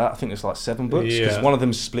ask me that. I think there's like 7 books because one of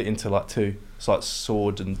them's split into like 2. It's like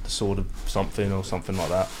Sword and the Sword of something or something like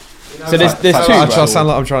that. So there's 2. I sound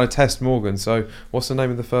like I'm trying to test Morgan. So what's the name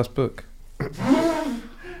of the first book? The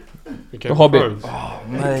Hobbit. Oh,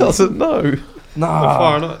 He doesn't know.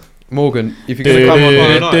 Nah. Morgan, if you're going to come on,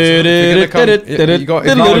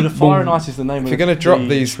 The Fire and Ice is the name. If you're going to drop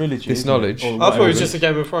this trilogy, knowledge, I thought it was just the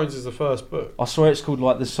Game of Thrones is the first book. I swear it's called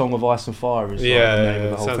like the Song of Ice and Fire. Is the name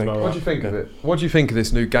of the whole thing. What do you think of it? What do you think of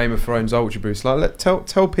this new Game of Thrones Ultra Boost? Like,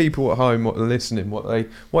 tell people at home what they're listening, what it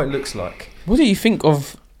looks like. What do you think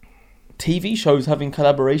of TV shows having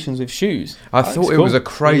collaborations with shoes? I thought it was a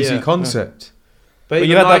crazy concept. But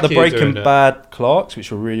you had like the Breaking Bad Clarks,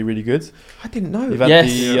 which were really, really good. I didn't know. You've had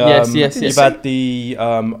yes. You've had the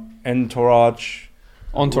Entourage.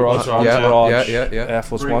 Air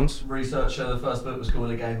Force Ones. Researcher, the first book was called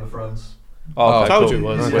A Game of Thrones. Oh, I told you it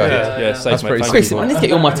was. Okay. Yeah, that's pretty Chris, I need to get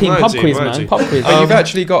you on my team pub quiz, man. Pub quiz. But you've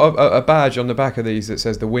actually got a badge on the back of these that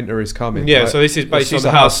says the winter is coming. Yeah, right? so this is based on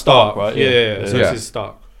the House Stark, right? Yeah. So this is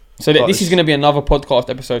Stark. So this is going to be another podcast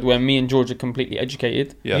episode where me and George are completely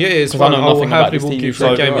educated. It's fun. I know nothing about people this TV give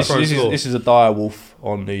show. Game of Thrones. This is a dire wolf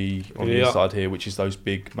on the inside here, which is those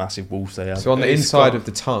big, massive wolves they have. So on the inside of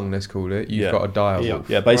the tongue, let's call it, you've got a dire wolf.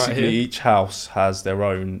 Yeah, basically each house has their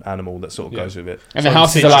own animal that sort of goes with it. And the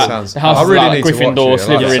houses are like Gryffindor,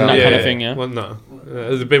 Slytherin, that kind of thing, yeah? Well, no.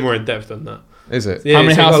 There's a bit more in depth than that. Is it? Yeah, how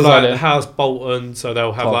many houses are there? House Bolton, so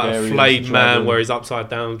they'll have like a Targaryens, flayed man Dragon. where he's upside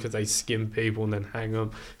down because they skin people and then hang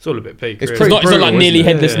them. It's all a bit peak. It's It's pretty not brutal, like isn't nearly it?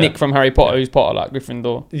 headless Nick from Harry Potter, who's Potter like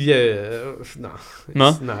Gryffindor. No,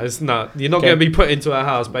 it's not. You're not going to be put into a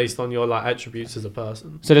house based on your like attributes as a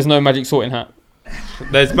person. So there's no magic sorting hat.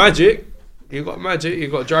 There's magic. You've got magic.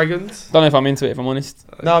 You've got dragons. Don't know if I'm into it, if I'm honest.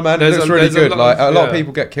 No, man, it looks really there's good. a lot A lot of yeah.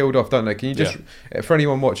 people get killed off, don't they? Can you just, for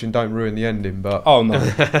anyone watching, don't ruin the ending, but... Oh, no.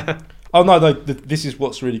 This is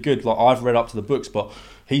what's really good. Like, I've read up to the books, but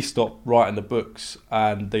he stopped writing the books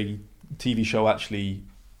and the TV show actually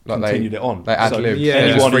continued it on. They ad-libbed. Yeah.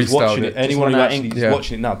 Anyone who's freestyled watching it, anyone who actually is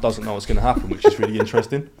watching it now doesn't know what's going to happen, which is really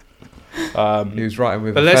interesting. He was writing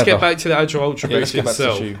with But a let's feather. get back to the actual Ultra Let's Boost get back to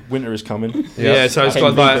itself. the shoe. Winter is coming. Yeah, so it's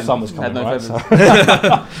got like Summer's coming, no right?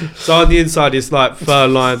 feathers. so on the inside it's like fur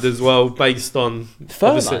lined as well, based on Fur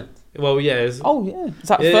obviously- lined? Well, yeah. Oh, yeah. Is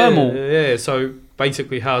that thermal? Yeah. So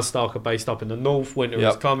basically, House Stark are based up in the north. Winter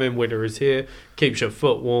is coming. Winter is here. Keeps your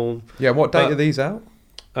foot warm. Yeah, what date are these out?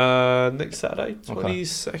 Next Saturday,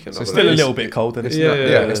 22nd. So It's still a little bit cold, then, isn't it?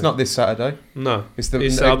 Yeah, it's not this Saturday. No, It's the I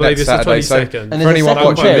believe next it's the Saturday. So 22nd. And for anyone second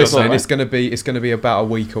watching pair and as well, listening, right? it's gonna be about a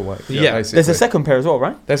week away. Yeah. basically. There's a second pair as well,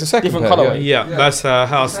 right? There's a second different pair, colourway. Yeah, that's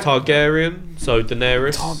House Targaryen. So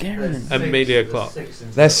Daenerys, Targaryen. Emilia Clarke.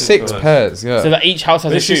 There's 6 pairs. Yeah. So that each house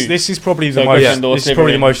has a shoe. This is probably So the most. Gryffindor, This is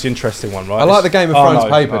probably Slytherin. the most interesting one, right? I like the Game of Oh, Thrones no,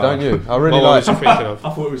 paper, no. don't you? I really What like. was you thinking of? I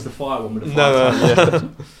thought it was the fire one with the No, fire. no.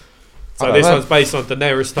 So this one's based on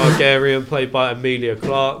Daenerys Targaryen, played by Emilia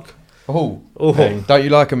Clarke. Oh, Oh, don't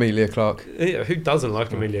you like Emilia Clarke? yeah, who doesn't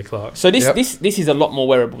like Emilia Clarke? So this Yep. this is a lot more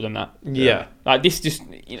wearable than that. Yeah. Like this just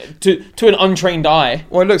to an untrained eye.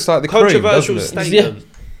 Well, it looks like the cream, Controversial doesn't it? statement.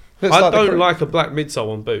 Looks I like the don't cream. like a black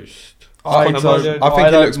midsole on Boost. I think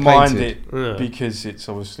it looks mind painted. it Yeah. because it's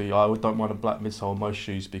obviously I don't mind a black midsole on most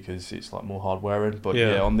shoes because it's like more hard wearing. But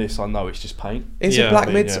Yeah. on this I know it's just paint. Is Yeah, a black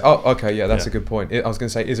I mean, mid? yeah. Oh, okay, yeah, that's Yeah. a good point. I was going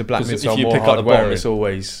to say, is a black 'Cause midsole if you more pick up the hard bottom, wearing? it's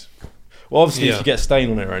always obviously Yeah. if you get a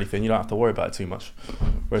stain on it or anything, you don't have to worry about it too much.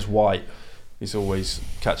 Whereas white is always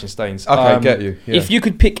catching stains. Okay, get you. Yeah. If you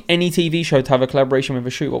could pick any TV show to have a collaboration with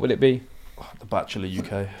a shoe, what would it be? The Bachelor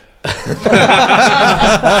UK.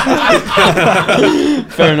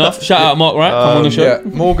 Fair enough. Shout out Mark Wright. Come on the show. Yeah,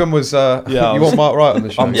 Morgan was. Yeah, you want Mark Wright on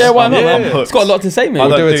the show? Yeah, why not? I'm man? hooked. It's got a lot to say, mate.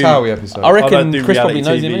 We'll do a do- Towie episode. I I reckon don't do Chris probably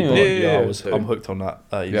reality knows him TV, anyway. but Yeah. I'm hooked on that.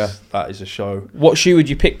 That is a show. What shoe would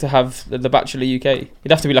you pick to have the Bachelor UK?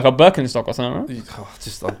 It'd have to be like a Birkenstock or something,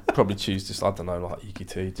 right? I'd probably choose I don't know, like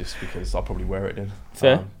EQT, just because I'll probably wear it then.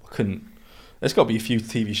 Fair. I couldn't. There's got to be a few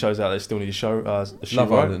TV shows out there that still need a show. A shoe,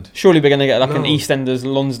 Love right? Island. Surely we're gonna get like an No. EastEnders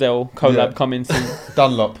Lonsdale collab Yeah. coming soon.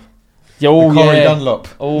 Dunlop. Yeah, oh Corey yeah. Dunlop.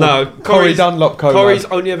 Oh. No, Corey Dunlop collab. Corey's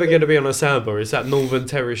only ever going to be on a sandbar. It's that Northern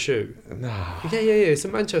Terrace shoe. Nah. Yeah. It's a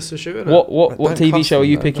Manchester shoe, isn't it? What Don't TV cuss show are on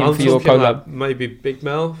you that. picking I'm for your talking collab? like maybe Big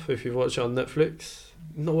Mouth, if you've watched it on Netflix.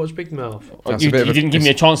 Not watched Big Mouth. That's You, a bit of you a- didn't give me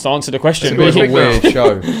a chance to answer the It's question. a bit of a Big weird Mouth.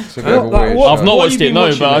 show. It's a bit of a Like, weird what- I've show. not what watched have you it, been no,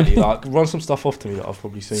 watching but- lately? Like, run some stuff off to me that I've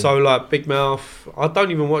probably seen. So like Big Mouth, I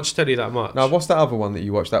don't even watch telly that much. Now, what's that other one that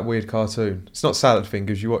you watch? That weird cartoon. It's not Salad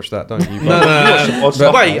Fingers. You watch that, don't you? No. odd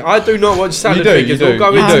stuff, Wait, mate. I do not watch Salad You do, Fingers. you We'll do, go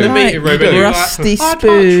you into do. the meeting room You and do. you're like, Rusty I can't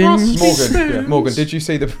spoon. trust Morgan, spoon. Morgan, did you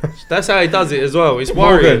see the That's how he does it as well. It's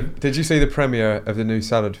worrying. Morgan? Did you see the premiere of the new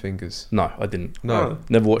Salad Fingers? No, I didn't. No. Oh.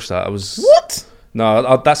 Never watched that. I was What?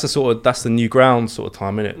 No, that's the new ground sort of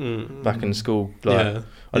time, innit? Mm. Back in school, like, Yeah.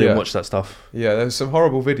 I didn't Yeah. watch that stuff. Yeah, there's some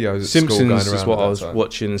horrible videos at school going Simpsons around. is what at I that was time.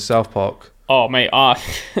 watching. South Park. Oh mate,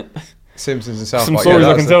 Simpsons and South some Park. stories I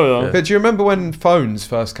that's can it. tell you. Though. But do you remember when phones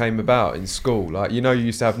first came about in school? Like, you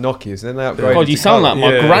used to have Nokias, and then they upgraded. God, you to sound like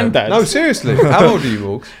colour. my Yeah. granddad. No, seriously. How old are you,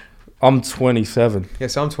 Walks? I'm 27.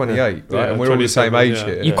 Yes, I'm 28, right? Yeah, And we're all the same 27, age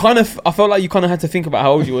yeah. here. You kind of, I felt like you kind of had to think about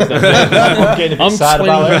how old you was then. I'm getting a bit I'm sad 20.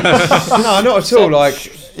 about it. No, not at all.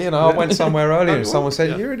 Like, I went somewhere earlier and someone said,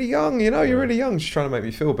 Yeah. "You're really young. You're really young." Just trying to make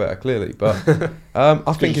me feel better, clearly. But I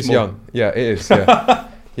think you're it's small. young. Yeah, it is. Yeah.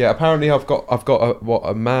 Yeah, apparently I've got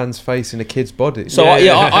a man's face in a kid's body. So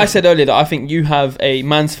Yeah. I said earlier that I think you have a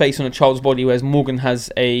man's face on a child's body, whereas Morgan has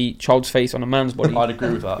a child's face on a man's body. I'd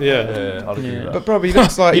agree with that. Yeah. I'd agree Yeah. with that. But probably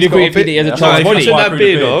looks like You'd he's got agree a with me bit. that he has a Yeah. child's No, if body. you took Why that I beard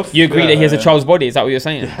agree with off. You agree that he has a Yeah. child's body? Is that what you're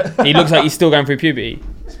saying? He looks like he's still going through puberty.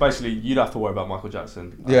 It's basically, you'd have to worry about Michael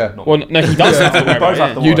Jackson. Yeah. Not Well, me. no, he does have to worry about Both have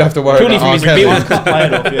to it. worry. You'd have to worry Purely about from R. his Kelly. beard. Cut my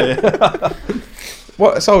head off, yeah.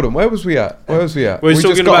 What? Hold on. Where was we at? We're We talking just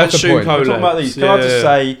got about off the shoe point. code. We're talking about these. Can Yeah. I just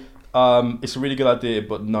say, it's a really good idea,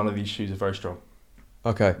 but none of these shoes are very strong.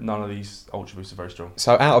 Okay. None of these Ultra Boosts are very strong.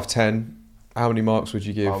 So out of 10, how many marks would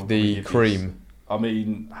you give I would the give cream? I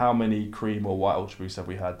mean, how many cream or white Ultra Boosts have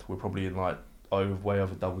we had? We're probably in like way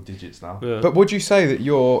over double digits now. Yeah. But would you say that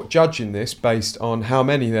you're judging this based on how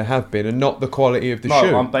many there have been and not the quality of the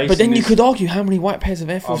shoe? I'm basing But then you this- could argue how many white pairs of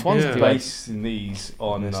Air Force I'm Ones yeah. do you have? basing these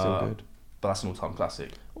on. They're still good. But that's an all-time classic.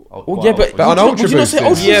 Oh yeah, but But an would you Ultra not Boost say is-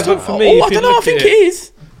 Ultra Yeah, Boost? but for me, Oh, if I you don't know. I look think at it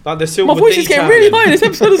is. like the silver My voice is getting really high in this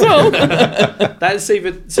episode as well. That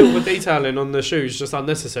silver detailing on the shoe is just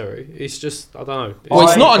unnecessary. It's just, I don't know. Well,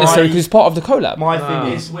 it's not I- unnecessary because it's part of the collab. My No.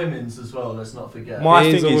 thing It's is, women's as well, let's not forget. my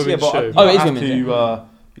It is thing a is, yeah, women's but shoe. you Oh, it don't is have women's, to.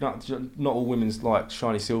 yeah. Not all women's like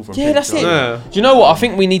shiny silver. And Yeah, pink, that's do you it. know? Yeah. Do you know what? I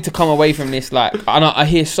think we need to come away from this. Like, and I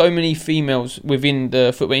hear so many females within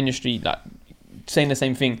the footwear industry like saying the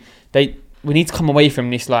same thing. We need to come away from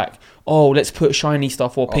this. Like, oh, let's put shiny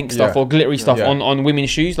stuff or pink stuff yeah. or glittery stuff Yeah. on women's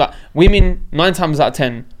shoes. Like, women 9 times out of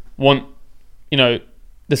 10 want, the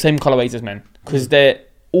same colorways as men because they're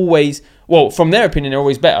always, well, from their opinion, they're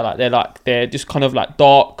always better. They're just kind of like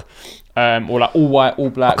dark. Or like all white, all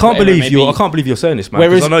black. I can't whatever it believe may you. be. I can't believe you're saying this, man.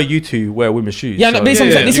 Whereas- Because I know you two wear women's shoes. Yeah, no, so- but this is what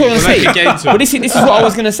I'm saying. This is what I'm you saying. can get into it. But this is what I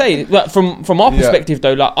was gonna say. Like, from our Yeah. perspective,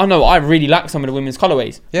 though, like I know I really like some of the women's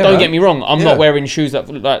colorways. Yeah, Don't man. get me wrong. I'm Yeah. not wearing shoes that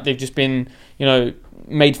like they've just been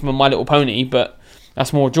made from a My Little Pony, but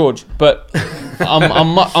that's more George. But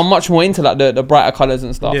I'm much more into like the brighter colors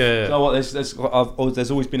and stuff. You Yeah. know what?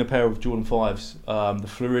 There's always been a pair of Jordan 5s, the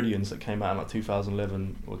Floridians that came out in like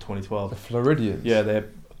 2011 or 2012. The Floridians. Yeah, they're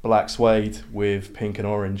black suede with pink and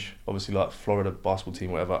orange. Obviously, like Florida basketball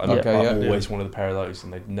team, whatever. And Okay, I yeah. always wanted a pair of those,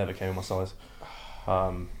 and they never came in my size.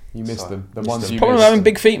 You missed So, them. The missed ones them. you Problem missed. with having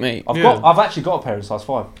big feet, mate. I've actually got a pair in size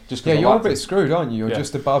 5. Just 'cause Yeah, I you're a liked bit it. screwed, aren't you? You're Yeah.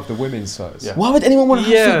 just above the women's size. Yeah. Why would anyone want to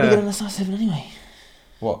have Yeah. feet bigger than a size 7 anyway?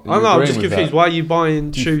 What? I don't know, I'm agreeing just with confused. that? Why are you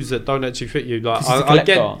buying shoes that don't actually fit you? Like, 'Cause he's a I get,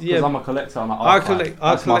 collector. Because yeah, I'm a collector. I'm an I archive. collect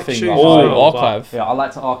That's my thing. shoes. like, as Oh, well, but- archive. Yeah, I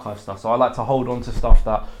like to archive stuff. So I like to hold on to stuff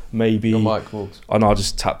that maybe. Your mic walks. Oh no, I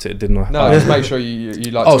just tapped it, didn't I? No, just make sure you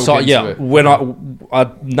like. Oh, talk so into yeah. it. When I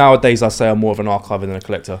nowadays I say I'm more of an archiver than a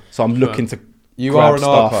collector. So I'm looking to. You grab are an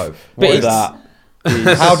stuff. archive. But What is it's-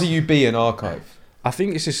 that? How do you be an archive? I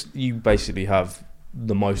think it's just you basically have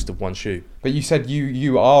the most of one shoe. But you said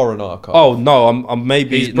you are an archive. Oh no, I'm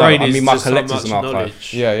maybe. His No, brain I is mean my just so collector's much an archive.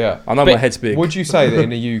 knowledge. yeah. I know But my head's big. Would you say that in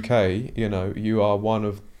the UK, you are one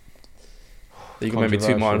of You can maybe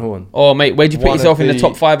toot my own horn. Oh, mate, where'd you put One yourself of in the the-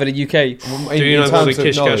 top 5 of the UK? Do you know more than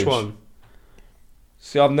Kish Cash won?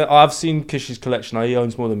 See, I've seen Kish's collection. He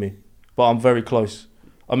owns more than me, but I'm very close.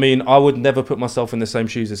 I mean, I would never put myself in the same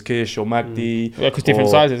shoes as Kish or Magdi. Yeah, because different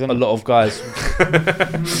or sizes, isn't a it? lot of guys.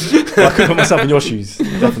 Well, I could put myself in your shoes.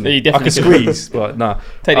 Definitely. You definitely I could squeeze, but nah.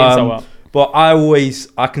 Take the insole out. But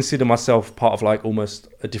I consider myself part of like almost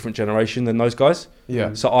a different generation than those guys.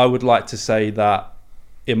 Yeah. So I would like to say that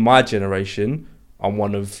in my generation, I'm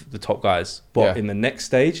one of the top guys. But in the next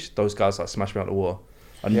stage, those guys like smash me out the water.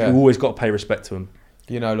 And you always got to pay respect to them.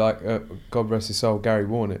 You know, like God rest his soul, Gary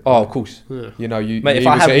Warnick. Oh, of course. Yeah. You know, Mate,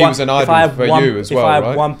 he was an idol for you as well, right?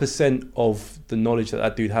 If I had 1% of the knowledge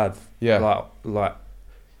that dude had, like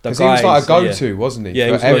because he was like a go-to, wasn't he?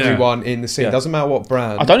 Yeah, for he was everyone in the scene. Yeah. Doesn't matter what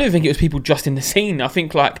brand. I don't even think it was people just in the scene. I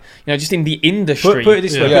think just in the industry. Put it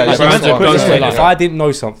this way. Yeah, Put it this way. like If I didn't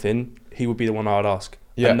know something, he would be the one I would ask.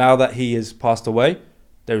 Yeah. And now that he has passed away,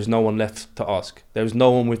 there is no one left to ask. There is no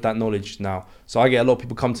one with that knowledge now. So I get a lot of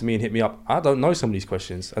people come to me and hit me up. I don't know some of these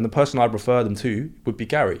questions, and the person I'd refer them to would be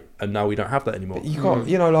Gary. And now we don't have that anymore. But you got,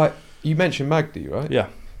 like you mentioned Magdi, right? Yeah.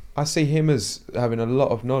 I see him as having a lot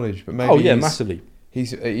of knowledge, but maybe massively.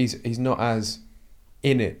 He's not as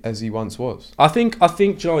in it as he once was. I think do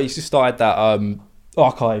you know, he's just started that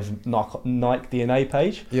archive Nike DNA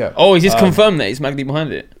page. Yeah. Oh, he's just confirmed that it's Magdi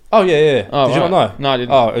behind it. Oh yeah. Oh, Did you not know? No, I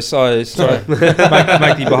didn't. Oh, it's sorry.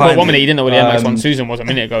 Magdi behind. Well, 1 minute he didn't know what the MX one Susan was a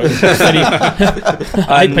minute ago. I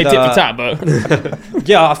paid tit for tat, but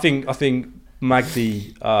yeah, I think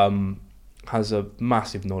Magdi has a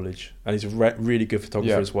massive knowledge, and he's a really good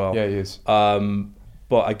photographer as well. Yeah, he is.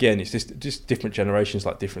 But again, it's just different generations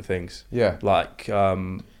like different things. Yeah. Like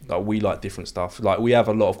we like different stuff. Like we have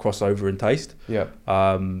a lot of crossover in taste. Yeah.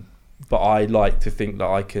 But I like to think that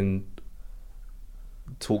I can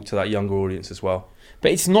talk to that younger audience as well.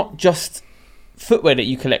 But it's not just footwear that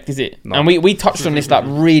you collect, is it? No. And we touched on this like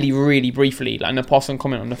really, really briefly, like in a pass on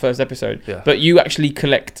comment on the first episode. Yeah. But you actually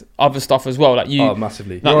collect other stuff as well, like you. Oh,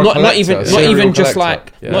 massively. Like, You're a not collector, even serial just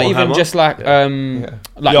collector. like Yeah. not even Warhammer? just like Yeah.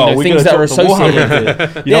 like Yo, we're things gonna that are drop the Warhammer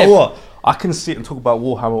associated. bit. You know what? I can sit and talk about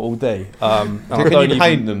Warhammer all day. Can you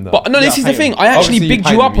paint them though? But no, this is the paint thing. them. I actually Obviously you bigged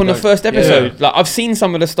paint you them, up on you the first don't- episode. Like I've seen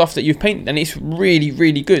some of the stuff that you've painted, and it's really,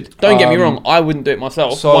 really good. Don't get me wrong. I wouldn't do it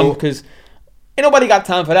myself. So- One, because ain't nobody got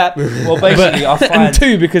time for that. Well, basically, I find... And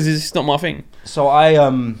two, because it's not my thing. So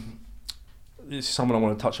this is something I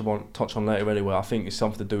want to touch on later anyway. I think it's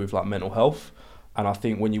something to do with like mental health, and I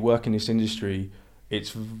think when you work in this industry,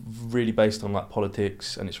 it's really based on like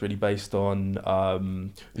politics, and it's really based on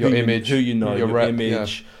Your image, who you know, your your rep,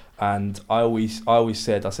 image. And I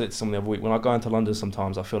said it to someone the other week, when I go into London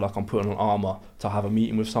sometimes I feel like I'm putting on armour to have a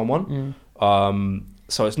meeting with someone.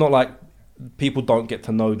 So it's not like people don't get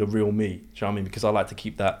to know the real me, do you know what I mean? Because I like to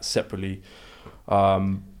keep that separately.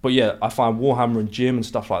 But yeah, I find Warhammer and gym and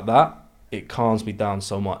stuff like that, it calms me down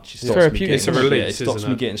so much. It stops therapeutic. me It's a getting, release, it stops isn't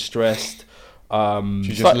me it? getting stressed. You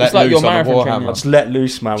just like- let it's like loose your on the marathon training. I Warhammer. just let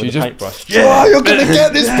loose, man, Do with you a just- paintbrush. Oh, you're gonna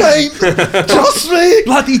get this paint. Trust me.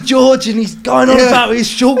 Bloody George, and he's going on about his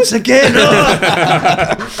shorts again.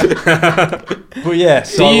 But yeah,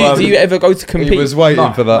 so Do you ever go to compete? He was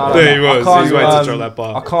waiting for that. Yeah, he was. I can't, He's waiting to drop that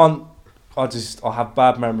bar. I can't. I have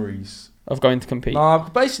bad memories. of going to compete? Nah,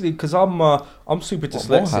 basically because I'm super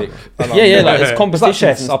dyslexic. Warhammer? Yeah, like it's It's like competitions.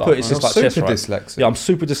 chess. and I'll stuff, put it right? just like Super chess, right? dyslexic. Yeah, I'm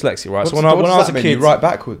super dyslexic, right? What's- So when I what does was that a mean? kid, You write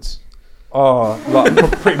backwards.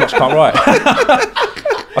 pretty much can't write.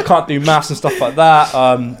 I can't do maths and stuff like that.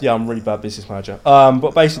 Yeah, I'm a really bad business manager.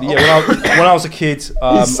 But basically, yeah, when I was a kid,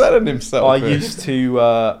 He's selling himself. I here. used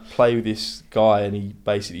to play with this guy, and he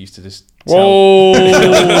basically used to just tell. Whoa! Oh,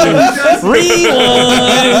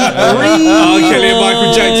 Kelly and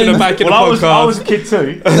Michael Jackson are back in the I podcast. was a kid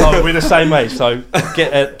too. So we're the same age, so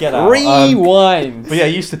get that. Rewind. But yeah,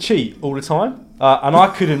 he used to cheat all the time, and I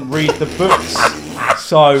couldn't read the books,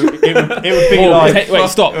 so it would be Whoa, like. wait,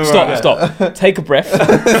 stop. Take a breath.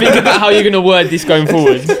 Think about how you're going to word this going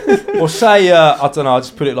forward. Or say, I don't know, I'll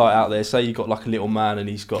just put it like out there. Say you got like a little man and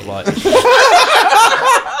he's got like.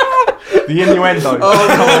 The innuendo.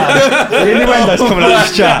 The innuendo's coming out of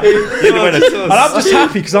this chat. The innuendo. And I'm just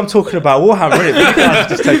happy because I'm talking about Warhammer, innit? You guys are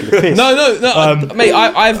just taking the piss. No, mate.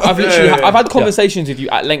 I've literally I've had conversations with you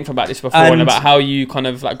at length about this before and about how you kind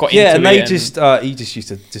of like got into and it. they he just used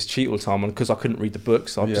to just cheat all the time, and because I couldn't read the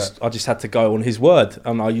books, I just had to go on his word,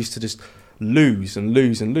 and I used to just lose and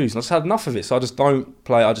lose and lose, and I just had enough of it. So I just don't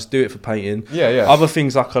play. I just do it for painting. Yeah. Other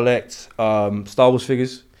things I collect, Star Wars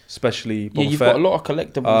figures, especially Boba you've Fett. got a lot of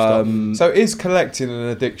collectible stuff. So is collecting an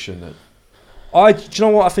addiction then? Do you know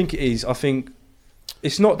what I think it is? I think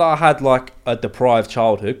it's not that I had like a deprived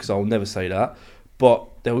childhood, because I will never say that, but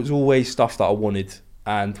there was always stuff that I wanted.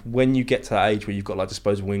 And when you get to that age where you've got like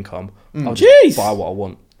disposable income, I'll just buy what I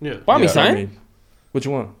want. Yeah. Buy me You know what I something. mean? What do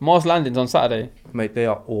you want? Mars Landings on Saturday. Mate, they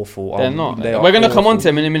are awful. They're not. They are We're gonna come on to awful.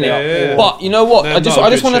 them in a minute. Yeah. But you know what? They're I just not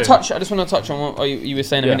a want to good touch. I just want to touch on what you were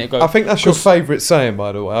saying a minute ago. I think that's your 'Cause- favourite saying,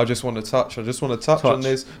 by the way. I just want to touch. I just want to touch on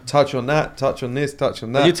this, touch on that, touch on this, touch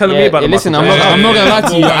on that. You're telling me about the listen, Michael I'm Jackson. not going to lie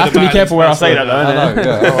to you. I have to be careful where I say that, though. I innit? know.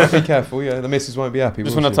 Yeah. All right, be careful. Yeah, the missus won't be happy.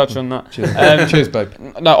 Just will want to she? touch on that. Cheers. Cheers, babe.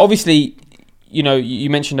 No, obviously, you know, you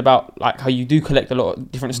mentioned about like how you do collect a lot of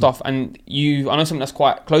different stuff, and I know something that's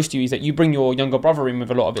quite close to you is that you bring your younger brother in with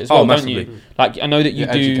a lot of it as well, don't you? massively. Like I know that you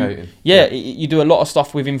You're do. educating. Yeah, you do a lot of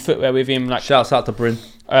stuff with him, footwear with him, like. Shouts out to Bryn.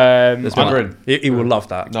 There's Bryn. He will love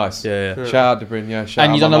that. Nice. Yeah. Shout out to Bryn. Yeah. Shout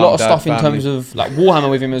And out you've my done a mum, lot of dad, stuff in family. terms of like Warhammer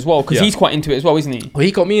with him as well, because Yeah. he's quite into it as well, isn't he? Well,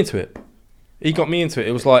 he got me into it. It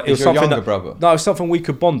was like it was He's your something younger that, brother. No, it was something we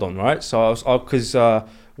could bond on, right? So because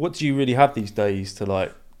what do you really have these days to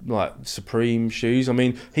like Supreme shoes? I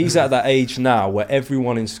mean, he's at that age now where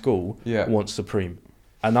everyone in school wants Supreme,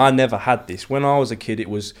 and I never had this. When I was a kid, it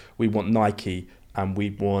was we want Nike and we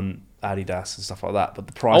want Adidas and stuff like that. But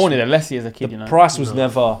the price, I wanted a Lessie as a kid, the you know. price was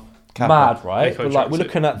never mad, right? Echo But like we're tracksuit.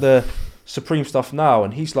 looking at the Supreme stuff now,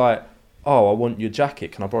 and he's like, "Oh, I want your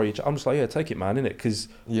jacket. Can I borrow your jacket?" I'm just like, "Yeah, take it, man, innit?" Because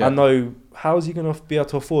I know how is he going to be able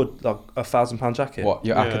to afford like £1,000 jacket? What,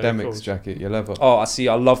 your Yeah, academics of course. jacket, your leather? Oh, I see.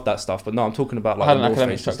 I love that stuff, but no, I'm talking about I like had the an North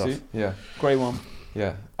academic Face and tracksuit. stuff. Yeah. Grey one.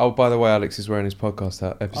 Yeah. Oh, by the way, Alex is wearing his podcast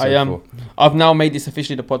hat. Episode I am. 4. I've now made this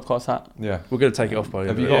officially the podcast hat. Yeah. We're gonna take it off by the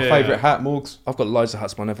Have way. you got a Yeah. favourite hat, Morgs? I've got loads of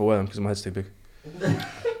hats, but I never wear them because my head's too big.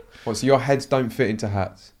 What, so your heads don't fit into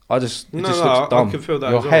hats? I just it No, just no, looks I dumb. can feel that.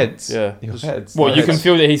 Your as well. heads? Yeah. Your Just- heads? Well, Your you can heads.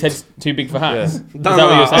 feel that his head's too big for hats. Yeah. Is No, that no,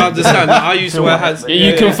 what you're saying? I understand. That. I used to wear hats. Yeah,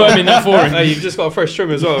 you confirming that for him. Hey, you've just got a fresh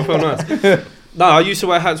trim as well. I feel nice. No, I used to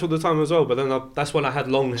wear hats all the time as well, but then that's when I had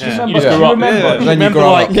long hair. remember- You just grew up. remember? Yeah. Do you Then you remember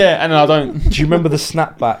grow like? up. Yeah, and I don't. Do you remember the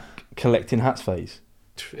snapback collecting hats phase?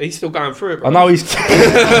 He's still going through it, bro. I know he's.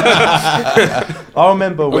 I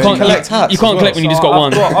remember You when can't collect hats You can't as collect well. when you just got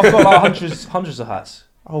one. I've got like hundreds of hats,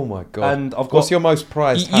 Oh my god. and I've got. What's your most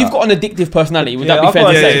prized hat? You've got an addictive personality. Would that Yeah, be I've fair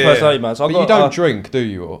got to a say? sexy personality, man. So I've But you got, don't drink, do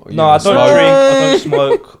you? Or you No, I don't smoke? drink. I don't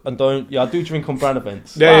smoke. I don't. Yeah, I do drink on brand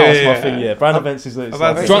events. Yeah, That's yeah, my yeah. thing. Yeah, brand events is. It's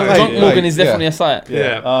about like- to Drunk, say, drunk yeah. Morgan is Yeah. definitely a sight.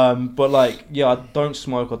 Yeah. But like, yeah, I don't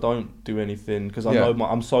smoke. I don't do anything because I Yeah. know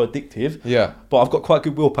I'm so addictive. Yeah. But I've got quite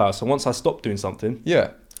good willpower. So once I stop doing something, Yeah.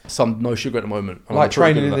 no sugar at the moment. and Like I'm pretty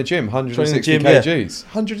training good in at the that. gym, 160 Training in the kgs.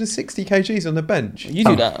 160 kgs on the bench. You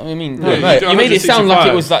do that. I mean, Yeah, you, mate. you made it sound like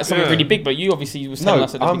it was like something Yeah. really big, but you obviously was telling No,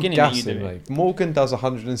 us at the I'm beginning that you gassing, do it. mate. Morgan does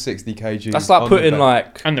 160 kgs. That's like on the putting bench.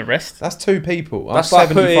 like. And the rest. That's 2 people. I'm That's like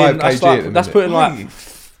 75 putting. kg at That's the putting minute. like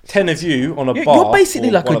 10 of you on a You're, bar. you're basically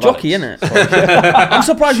or like one a of jockey, Alex. innit? I'm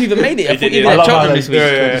surprised you even made it. I thought you were at Cheltenham this week.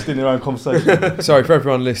 Just in their own conversation. Sorry for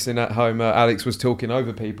everyone listening at home. Alex was talking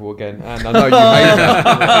over people again, and I know you hate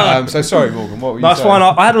that. So sorry, Morgan. What were you That's saying? fine.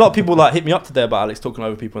 I had a lot of people like hit me up today about Alex talking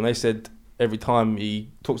over people, and they said every time he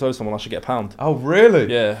talks over someone, I should get a pound. Oh,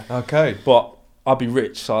 really? Yeah, Okay. but I'd be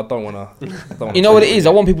rich, so I don't want to. You know what it is? I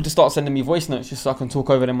want people to start sending me voice notes just so I can talk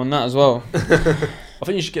over them on that as well. I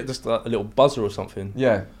think you should get just a little buzzer or something.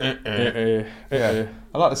 Yeah. Yeah.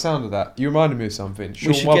 I like the sound of that. You reminded me of something.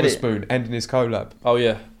 Sean should get it. Wotherspoon ending his collab. Oh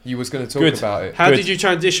yeah. You was going to talk Good. about it. How Good. did you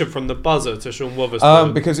transition from the buzzer to Sean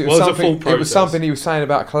Wotherspoon? Because it What was the full something. It was process? something he was saying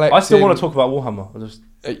about collecting. I still want to talk about Warhammer. I just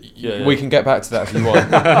Yeah. We can get back to that if you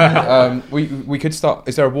want. We could start.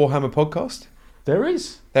 Is there a Warhammer podcast? there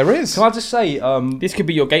is. There is. Can I just say? This could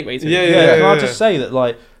be your gateway to Yeah, it. yeah. Can I just say that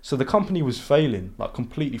like so the company was failing, like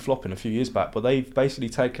completely flopping a few years back, but they've basically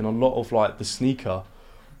taken a lot of like the sneaker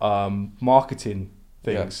marketing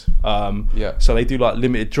things. Yeah. So they do like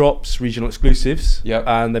limited drops, regional exclusives, Yep.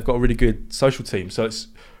 and they've got a really good social team. So it's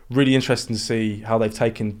really interesting to see how they've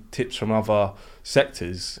taken tips from other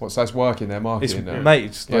sectors. What's that's working? Their It's marketing now. mate,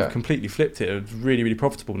 it's, Yeah. they've completely flipped it. It's really, really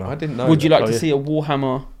profitable now. I didn't know. Would you that. like Oh, to yeah. see a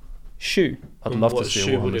Warhammer shoe? I'd love What to see a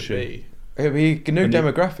shoe would Warhammer it shoe. be? It'd be a new And you-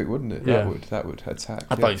 demographic, wouldn't it? Yeah. That would attack.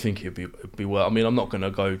 I yeah. don't think it'd be well. I mean, I'm not going to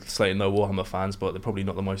go slating no Warhammer fans, but they're probably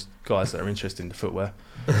not the most guys that are interested in the footwear.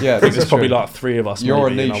 Yeah, I think there's that's probably true. like 3 of us. You're a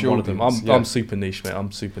maybe, and niche I'm one of them. audience, I'm, yeah. I'm super niche, mate.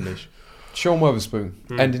 I'm super niche. Sean Wotherspoon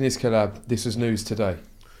Hmm. ending his collab. This was news today.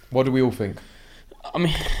 What do we all think? I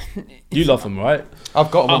mean, You love them, right? I've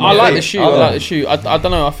got them. on I my like feet. the shoe. I like the shoe. I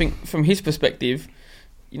don't know. I think from his perspective,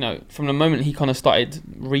 you know, from the moment he kind of started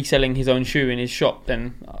reselling his own shoe in his shop,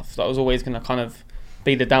 then that was always going to kind of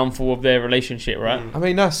be the downfall of their relationship, right? I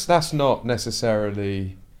mean, that's not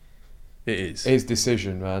necessarily It is. His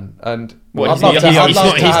decision, man. And Well, I'd it's love not- to it's not his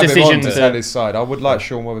have him on decision to to- tell his side. I would like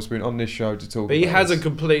Sean Weatherspoon on this show to talk But he about hasn't this.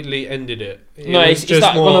 completely ended it. No, it's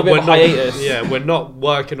like gone a bit we're of hiatus. we're not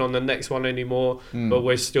working on the next one anymore, Mm. but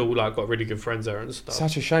we're still like got really good friends there and stuff.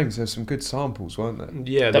 Such a shame, 'cause there's some good samples, weren't there?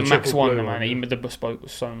 Yeah, The Max triple one, blue man. Even the bespoke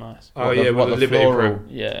was so nice. Oh What, yeah, the- what, with the the Liberty floral?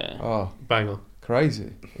 print. Yeah. Oh, Banger.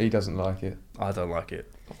 crazy. He doesn't like it. I don't like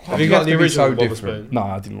it. Have you got the to be original so Boba different? Spoon? No,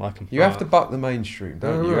 I didn't like him. You have to buck the mainstream,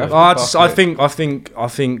 don't you? You Oh, have to I buck it. think. Do you know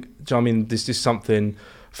what I mean, this is something.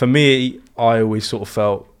 For me, I always sort of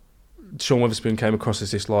felt Sean Weatherspoon came across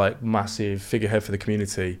as this like massive figurehead for the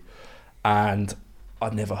community, and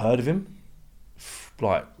I'd never heard of him.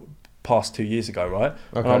 Like past 2 years ago, right?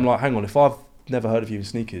 Okay. And I'm like, hang on, if I've never heard of you in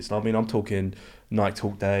sneakers, I mean, I'm talking Nike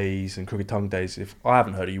Talk days and Crooked Tongue days. If I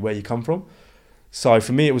haven't heard of you, where you come from? So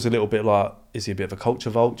for me, it was a little bit like, is he a bit of a culture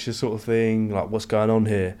vulture sort of thing? Like, what's going on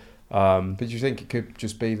here? But do you think it could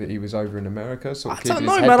just be that he was over in America? Sort of I keeping don't his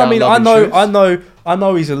know, head man. I down, mean, loving shoes? I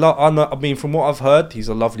know he's I mean, from what I've heard, he's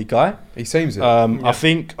a lovely guy. He seems it. I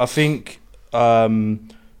think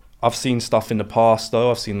I've seen stuff in the past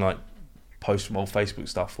though. I've seen like posts from old Facebook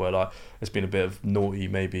stuff where like there's been a bit of naughty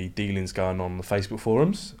maybe dealings going on the Facebook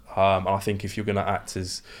forums. And I think if you're going to act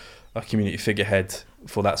as a community figurehead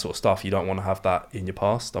for that sort of stuff, you don't want to have that in your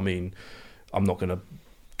past. I mean, I'm not going to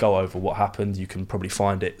go over what happened. You can probably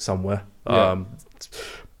find it somewhere. Yeah.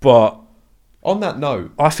 But On that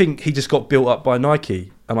note, I think he just got built up by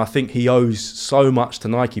Nike, and I think he owes so much to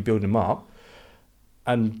Nike building him up,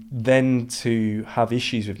 and then to have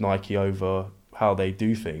issues with Nike over how they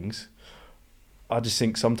do things. I just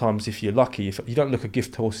think sometimes if you're lucky, if you don't look a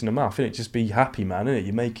gift horse in the mouth, innit? Just be happy, man, innit?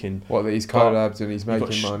 You're making what, that he's collabed and he's you've got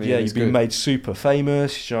making money. Yeah, and you've it's been good. made super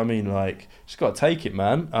famous. Do you know what I mean? Like, just got to take it,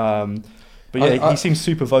 man. But yeah, I- he seems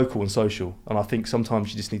super vocal and social, and I think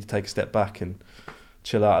sometimes you just need to take a step back and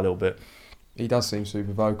chill out a little bit. He does seem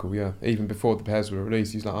super vocal, yeah. Even before the pairs were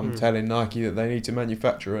released, he's like, I'm telling Nike that they need to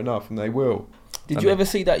manufacture enough, and they will. Did you ever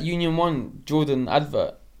see that Union 1 Jordan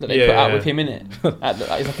advert that they put out with him in it? It's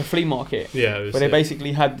like a flea market. Yeah, it was Where they sick.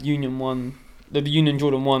 basically had Union 1, the Union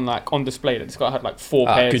Jordan 1 like on display. This guy had like 4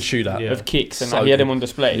 pairs Good shoe that. Yeah. of kicks, and So like, he had good. them on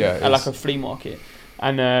display Yeah, it at like is. a flea market.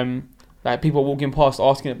 And like people walking past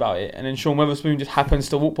asking about it, and then Sean Weatherspoon just happens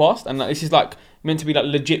to walk past, and like, this is like meant to be like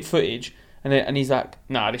legit footage. And he's like,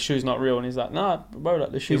 nah, this shoe's not real. And he's like, nah, bro, like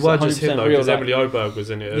the It shoe's was 100% just him though, real. because Like, Emily Oberg was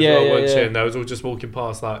in it as Yeah, well, yeah, wasn't she? yeah. And they was all just walking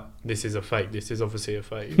past like, this is a fake, this is obviously a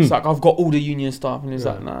fake. it's like, I've got all the Union stuff. And he's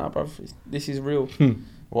Yeah. like, nah, bro, this is real.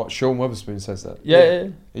 What, Sean Weatherspoon says that? Yeah.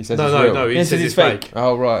 He says No, it's no, real. no, he Yes, says it it's is fake. fake.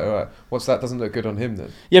 Oh, right. What's that? Doesn't look good on him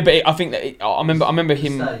then. Yeah, but I think that I remember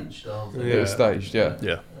him. Staged, aren't they? It was staged, yeah.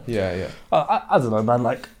 Yeah. Yeah. I don't know, man.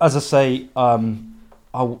 Like, as I say,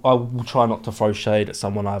 I will try not to throw shade at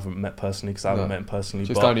someone I haven't met personally, because I haven't No. met him personally.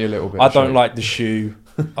 Just but only a little bit. I of don't shade. like the shoe.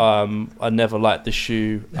 I never liked the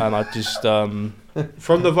shoe, and I just From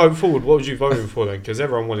the vote forward, what was you voting for then? Because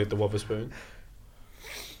everyone wanted the Wotherspoon.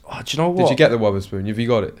 do you know what? Did you get the Weatherspoon? Have you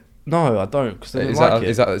got it? No, I don't, because I didn't Is like that, it.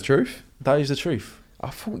 is that the truth? That is the truth. I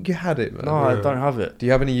thought you had it, man. No, I don't have it. Do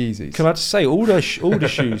you have any Yeezys? Can I just say all the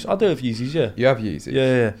shoes? I do have Yeezys, yeah. You have Yeezys?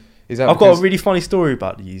 Yeah. Is that I've got because- a really funny story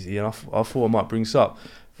about the Yeezy, and I thought I might bring this up.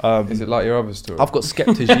 Is it like your other story? I've got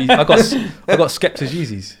Skepta's Yeezys. I got Skepta's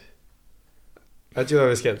Yeezys. How do you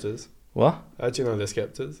know they're Skeptors? What? How do you know they're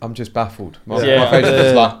Skeptors? I'm just baffled. My, Yeah. my face is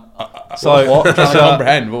just like, So what? Trying it's to a,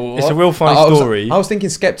 comprehend. What? it's a real funny I was- story. I was thinking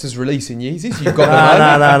Skepta's releasing Yeezys. You've got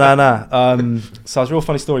them. Nah. So it's a real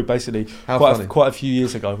funny story. Basically, How quite funny? quite a few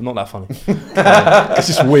years ago. Not that funny. It's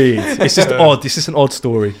just weird. It's just odd. It's just an odd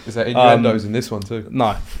story. Is there innuendos in this one too?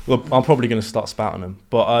 No, well, I'm probably going to start spouting them.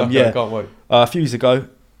 But Okay, I yeah, can't wait. a few years ago,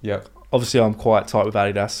 Yep. obviously I'm quite tight with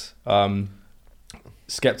Adidas.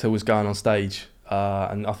 Skepta was going on stage,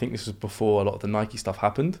 and I think this was before a lot of the Nike stuff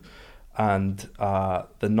happened. And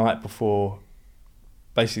the night before,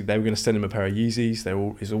 basically they were going to send him a pair of Yeezys. They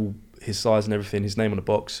were all his size and everything, his name on the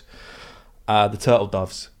box. The Turtle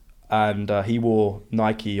Doves, and he wore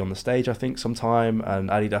Nike on the stage, I think, sometime. And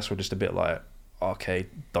Adidas were just a bit like, okay,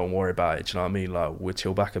 don't worry about it. Do you know what I mean? Like, we'll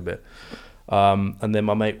chill back a bit. And then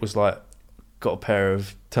my mate was like, got a pair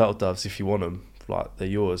of Turtle Doves if you want them, like they're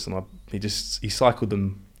yours. And he cycled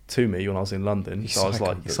them to me when I was in London. So I was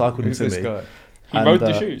like, he cycled them Who's to this me. guy? He And, rode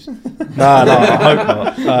the shoes. No, I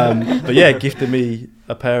hope not. But yeah, gifted me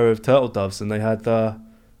a pair of Turtle Doves, and they had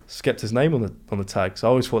Skepta's name on the tag. So I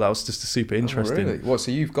always thought that was just a super interesting. Oh, really? What?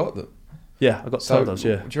 So you've got them? Yeah, I got So Turtle Doves.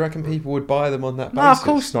 Yeah. Do you reckon people would buy them on that basis? No, of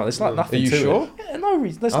course not. It's like nothing. Are you to sure? It. Yeah, no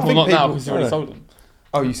reason. There's I Well, think not now people- because you already sold them.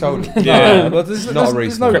 Oh, you sold them? Yeah, but Not a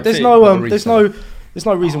reason. there's no There's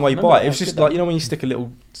no reason why you remember buy it. that, It was that's just good, like, that. you know when you stick a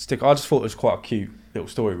little sticker. I just thought it was quite a cute little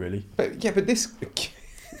story, really. But this.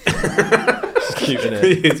 It's cute, isn't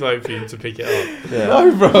it? He's waiting for you to pick it up. Yeah.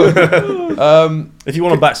 No, bro. If you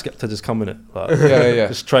want to back Skepta, just come in it. Like, Yeah.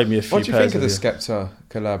 Just trade me a few What do you pairs think of the your- Skepta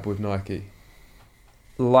collab with Nike?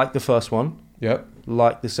 Like the first one, Yep.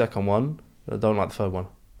 like the second one. I don't like the third one.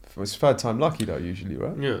 It's third time lucky though, usually,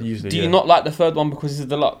 right? Yeah. Usually, Do yeah. you not like the third one because it's a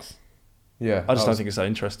deluxe? Yeah. I just don't think it's that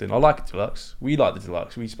interesting. I like the deluxe. We like the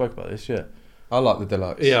deluxe. We spoke about this, yeah. I like the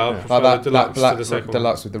deluxe. Yeah, I Yeah. prefer Like the that deluxe black to the second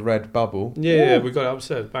deluxe with the red bubble. one. Yeah, we got it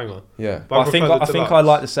upstairs. Bang on. Yeah. But I think prefer the I think I deluxe.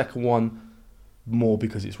 like the second one more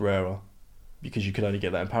because it's rarer. Because you could only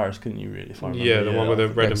get that in Paris, couldn't you? Really, if I remember. Yeah, the one with the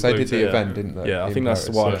red and they blue. did the tape. event, didn't they? Yeah, I in think that's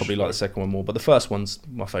Paris, why I yeah. probably like the second one more. But the first one's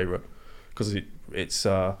my favourite because it's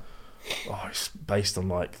based on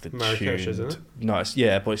like the Marrakesh, tune. isn't it? No,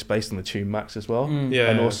 but it's based on the tune Max as well. Mm. Yeah.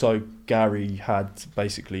 And also Gary had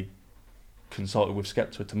basically consulted with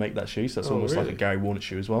Skepta to make that shoe, so that's Oh, almost like really? a Gary Warnett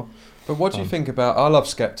shoe as well. But what do you think about? I love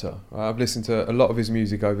Skepta. I've listened to a lot of his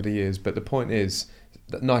music over the years, but the point is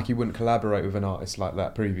that Nike wouldn't collaborate with an artist like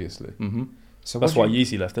that previously. Mm-hmm. So That's what why do you-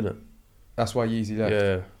 Yeezy left, isn't it? That's why Yeezy left.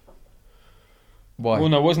 Yeah. Why? Well,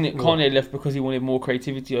 no, wasn't it Well- Kanye left because he wanted more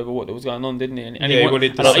creativity over what was going on, didn't he? And Yeah, he, he wanted,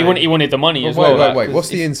 wanted the and same. he wanted the money as wait, well. wait, like, wait. 'cause What's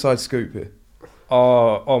the it's- inside scoop here?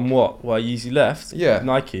 On what? Why Yeezy left? Yeah.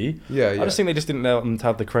 Nike. Yeah, I just think they just didn't allow him to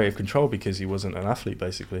have the creative control because he wasn't an athlete,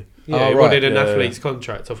 basically. Yeah, Oh, he right. wanted an Yeah, athlete's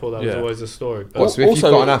contract. I thought that was Yeah. always a story. But What, so if also-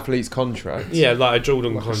 you've got an athlete's contract, yeah, like a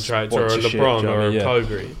Jordan Like a contract or a sponsorship, LeBron do you know or what I a mean? Yeah.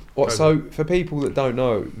 Kobe. what? So for people that don't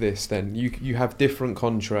know this, then you have different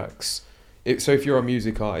contracts. So if you're a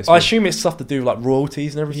music artist, I assume it's stuff to do with like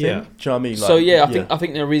royalties and everything. Yeah. Do you know what I mean? Like, So yeah, I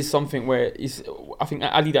think there is something where I think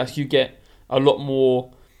at Adidas you get a lot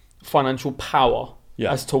more financial power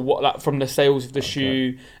Yeah. as to what that from the sales of the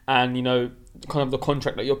shoe and kind of the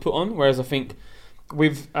contract that you're put on. Whereas I think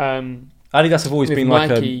with Adidas have always with been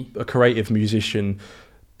Nike- like a creative musician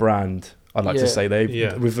brand. I'd like Yeah. to say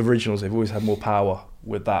Yeah. with originals they've always had more power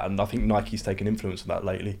with that, and I think Nike's taken influence of that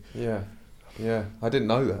lately. yeah, I didn't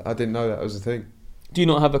know that. I didn't know that was a thing. do you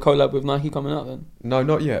not have a collab with Nike coming up then? No,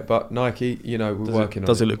 not yet. But Nike, we're working on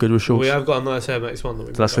Does it look good with shorts? We have got a nice Air Max 1 that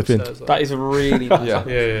we Does that got slip in? upstairs, though. That is a really nice. Yeah.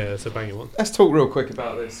 Yeah, it's a banging one. Let's talk real quick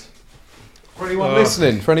about this. For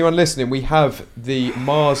anyone listening, we have the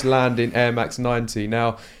Mars Landing Air Max 90.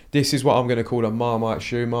 Now, this is what I'm going to call a Marmite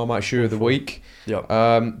shoe of the week. Yeah.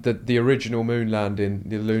 The original moon landing,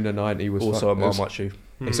 the Lunar 90 was Also a it was- Marmite shoe.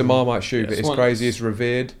 It's a Marmite shoe, Yeah. but It's it's one- crazy. It's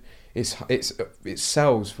revered. It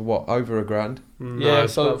sells for what, over $1,000? No, Yeah,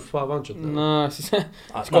 it's so- about 500 now. No, it's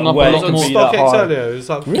It's gone up a It lot was on more. StockX earlier. It's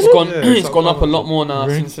like, It's gone. yeah, It's like gone up a 500. lot more now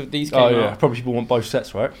Really? since these came Oh out. yeah, probably people want both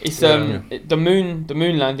sets, right? It's Yeah. the moon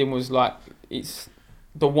landing was like it's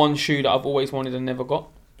the one shoe that I've always wanted and never got.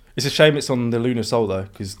 It's a shame it's on the Lunar Sole though,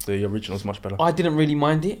 because the original's much better. I didn't really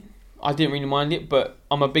mind it. But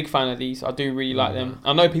I'm a big fan of these. I do really like them.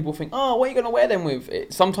 I know people think, oh, what are you going to wear them with?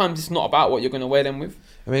 Sometimes it's not about what you're going to wear them with.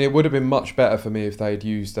 I mean, it would have been much better for me if they'd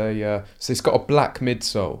used so it's got a black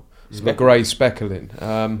midsole, with a Speckle. grey speckling.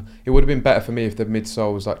 It would have been better for me if the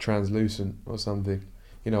midsole was like translucent or something.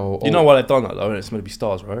 You know why they've done that though, and it's meant to be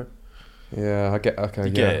stars, right? Yeah, I get. Okay, You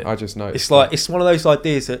yeah, get it. I just noticed. It's like it's one of those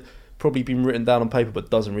ideas that probably been written down on paper but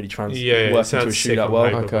doesn't really Yeah, it work into a sounds shoe sick that on well.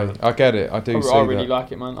 paper. okay, I get it. I do see I really that.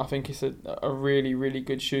 like it, man. I think it's a really, really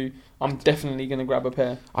good shoe. I'm definitely going to grab a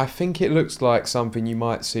pair. I think it looks like something you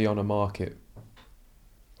might see on a market.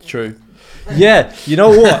 True. Yeah, you know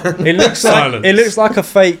what? It looks like a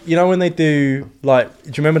fake. You know when they do like? Do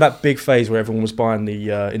you remember that big phase where everyone was buying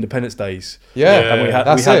the Independence Days? Yeah, And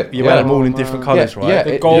that's it. You Yeah. had them all in Oh, different man. colours, Yeah, right? yeah.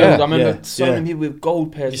 The gold. I remember yeah, so yeah. many people with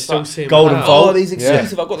gold pairs. You It's still like, see them Gold about. and Volt. oh, these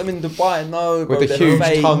exclusive. I got them in Dubai. No, bro, With the they're huge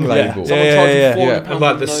fake. tongue Yeah. label. Someone Yeah, charged yeah, you yeah. £40 And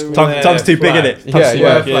like the no square way. Tongue's too big, flag. innit? Yeah, Tongue's yeah. too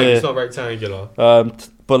Square big, flag, yeah. it's not rectangular.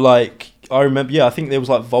 But like I remember, I think there was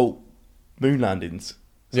like Volt moon landings.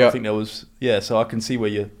 So Yeah. I think there was, so I can see where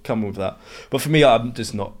you're coming with that. But for me, I'm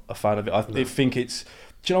just not a fan of it. I think it's,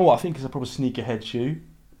 do you know what? I think it's a proper sneakerhead shoe.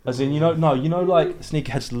 As in, like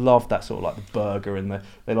sneakerheads love that sort of like the burger and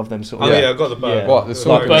they love them sort Oh of. yeah, I got the burger. Yeah. What, the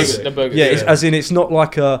sort of Burger, the burger. Yeah, it's not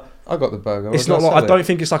like a. I got the burger. It's Why not did like, sell I it? don't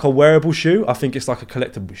think it's like a wearable shoe. I think it's like a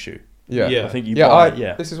collectible shoe. Yeah, Yeah. I think you yeah. buy it.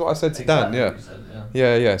 Yeah. This is what I said to Dan. Yeah. You said,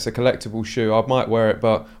 Yeah, it's a collectible shoe. I might wear it,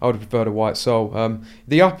 but I would prefer the white sole.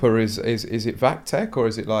 The upper is it Vactech or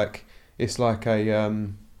is it like it's like a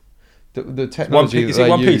the technology Is that it they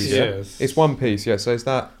one use? piece? Yes. It's one piece. Yeah, so is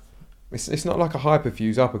that? It's not like a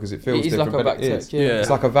hyperfuse upper because it feels It is different, like a but it Vactech, is. yeah. It's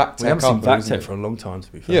like a Vactech We haven't seen upper, isn't Vactech it? for a long time,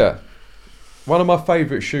 to be fair. Yeah. One of my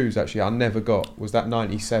favourite shoes actually I never got was that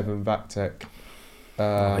 97 Vactech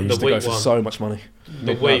I The used to go wheat for one. so much money. The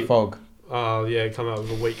Midnight weight. Fog. Oh yeah, come out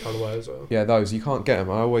with a weak colourway as well. Yeah, those you can't get them.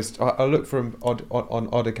 I look for them on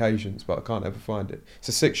odd occasions, but I can't ever find it. It's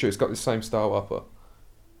a 6 shoe. It's got the same style upper.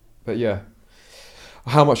 But yeah,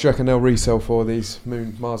 how much do you reckon they'll resell for these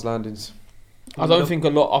Mars landings? I don't think a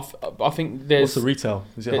lot. I think there's. What's the retail?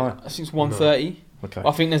 Is it high? I think it's 130. Okay.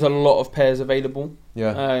 I think there's a lot of pairs available.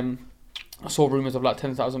 Yeah. I saw rumours of like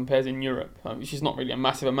 10,000 pairs in Europe, which is not really a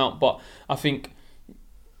massive amount, but I think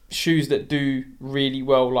shoes that do really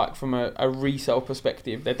well, like from a resale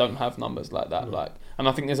perspective, they don't have numbers like that. Like, and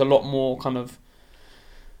I think there's a lot more kind of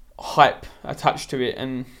hype attached to it,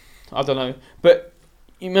 and I don't know. But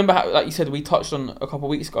you remember how, like you said, we touched on a couple of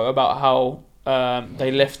weeks ago about how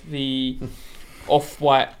they left the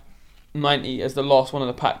off-white 90 as the last one of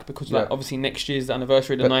the pack because like obviously next year's the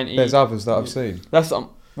anniversary of the 90. There's others that I've seen. That's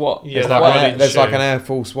what? Yeah, There's like an Air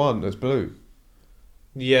Force One that's blue.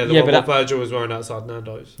 Yeah, the one that Virgil was wearing outside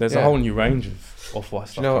Nando's. There's a whole new range of off-white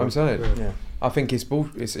stuff. Do you know what I'm saying? Yeah. I think it's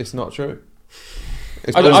it's not true.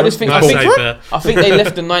 I just think I think they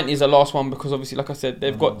left the 90 as the last one because obviously, like I said,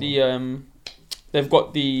 they've got the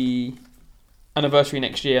anniversary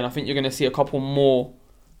next year, and I think you're going to see a couple more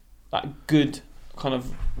like good kind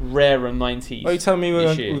of rarer 90s. Are you telling me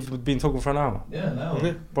we've been talking for an hour? Yeah,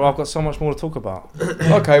 no. Bro, I've got so much more to talk about.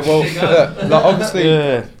 Okay, well, like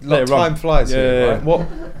obviously, like time flies here, Yeah. right?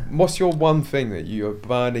 What's your one thing that you have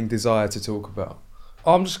burning desire to talk about?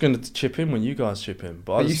 I'm just going to chip in when you guys chip in,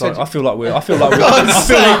 but you said I feel like we've only talked about.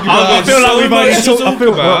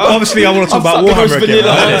 Obviously, I want to talk about Warhammer again.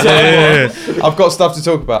 Yeah. I've got stuff to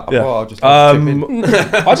talk about. Yeah. Well, I'll just have to chip in.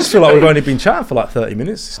 I just feel like we've only been chatting for like 30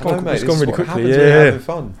 minutes. It's gone really quickly. Having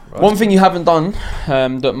fun. Right? One thing you haven't done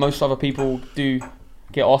that most other people do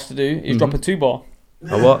get asked to do is drop a 2-bar.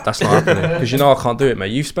 Oh, what? That's not happening. Because you know I can't do it,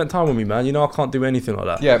 mate. You've spent time with me, man. You know I can't do anything like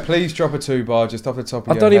that. Yeah, please drop a 2-bar just off the top of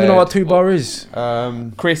your head. I don't even know what a 2-bar is.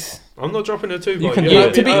 Chris, I'm not dropping a 2-bar. you can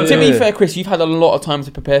to be fair, Chris, you've had a lot of time to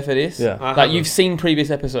prepare for this. Yeah. Like you've seen previous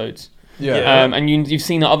episodes. Yeah. And you've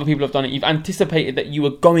seen that other people have done it. You've anticipated that you were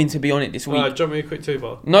going to be on it this week. Drop me a quick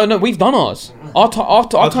 2-bar. No, we've done ours. Our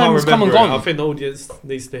time has come and gone. I think the audience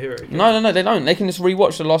needs to hear it again. No, they don't. They can just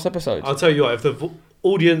rewatch the last episode. I'll tell you what, if the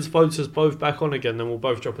audience votes us both back on again, then we'll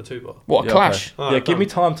both drop a 2-bar. What, a clash? Okay. Yeah, give me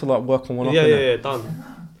time to like work on one. Yeah, done.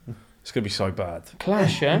 It's gonna be so bad.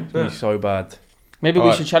 Clash, yeah? It's gonna be so bad. Maybe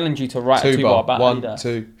we should challenge you to write a 2-bar battle. 1,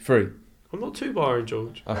 2, 3. I'm not 2-barring,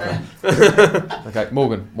 George. Okay. Okay,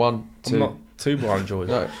 Morgan. 1, 2. I'm not 2-bar, George.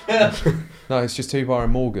 No, it's just 2-bar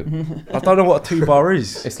and Morgan. I don't know what a 2-bar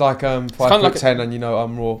is. It's like 5 kind of foot like 10, and you know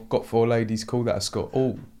I'm raw. Got 4 ladies. Call that a score.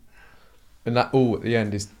 All. And that all at the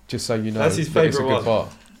end is just so you know. That's his that it's a favourite good bar.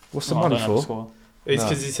 What's the money for? It's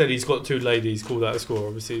because he said he's got 2 ladies. Call that a score.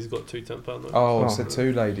 Obviously, he's got 2 £10 notes. Oh, I said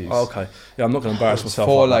 2 ladies. Oh, okay. Yeah, I'm not going to embarrass myself.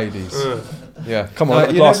 4 like ladies. Yeah. Come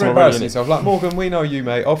on, you never embarrass yourself. Like Morgan, we know you,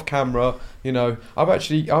 mate. Off camera, you know, I've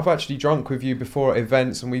actually drunk with you before at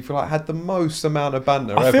events, and we've like had the most amount of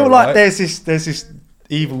banter. I feel like there's this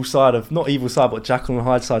evil side of, not evil side, but Jekyll and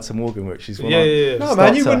Hyde side to Morgan, which is when No,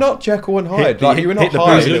 man, you were not Jekyll and Hyde. You were not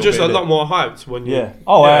Hyde. You're just a lot more hyped when you. Yeah.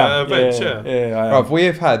 Oh, yeah. Events, I am. Bruv, we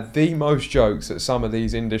have had the most jokes at some of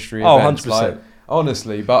these industry events. events. 100%. Like,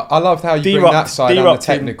 honestly, but I loved how you bring that side and the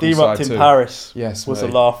technical side too. In Paris. Yes, was a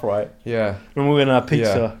laugh, right? Yeah. When we were going to have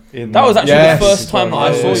pizza. That was actually the first time that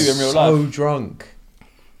I saw you in real life. So drunk.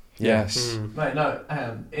 Yes. Mate, no,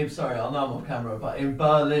 sorry, I know I'm off camera, but in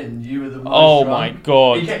Berlin, you were the most Oh drunk. my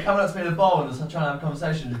God. He kept coming up to me in the bar and just trying to have a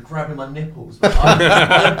conversation, just grabbing my nipples.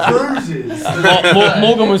 I bruises.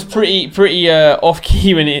 Morgan was pretty off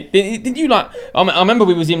key when it. Did you like? I remember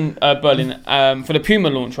we was in Berlin for the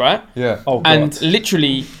Puma launch, right? Yeah. Oh, God. And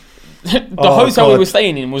literally, the hotel we were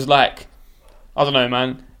staying in was like, I don't know,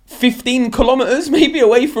 man. 15 kilometers maybe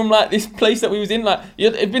away from like this place that we was in. Like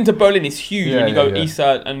you've been to Berlin, it's huge when you go east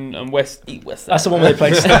side and west side. That's the one where they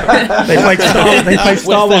play Star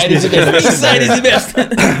Wars music. East side is the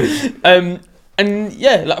best. And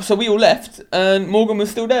yeah, like, so we all left and Morgan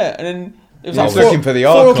was still there, and then it was like looking for the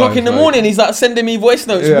 4 o'clock in the morning. He's like sending me voice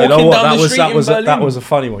notes, walking down the street in Berlin. That was a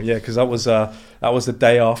funny one, yeah, because that was the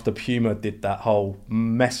day after Puma did that whole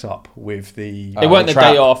mess up with the. It weren't the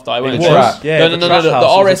day after. I went. The trap. Yeah, no. The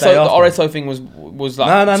RSO thing was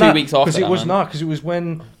like 2 weeks after. Because it was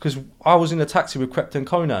because I was in a taxi with Krept and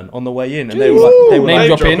Conan on the way in, and they were name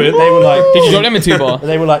dropping. They were like, did you drop them a 2-bar? And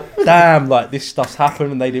they were like, damn, like this stuff's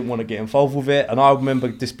happened, and they didn't want to get involved with it. And I remember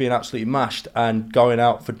this being absolutely mashed and going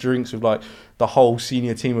out for drinks with like the whole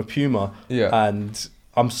senior team of Puma. Yeah. And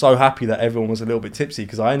I'm so happy that everyone was a little bit tipsy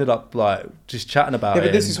because I ended up like just chatting about it. Yeah,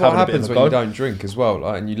 but this and is what having a bit happens of a when you go. don't drink as well,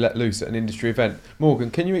 like, and you let loose at an industry event.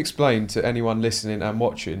 Morgan, can you explain to anyone listening and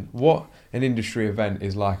watching what an industry event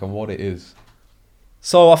is like and what it is?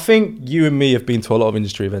 So I think you and me have been to a lot of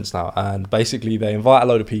industry events now, and basically they invite a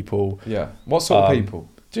load of people. Yeah. What sort of people?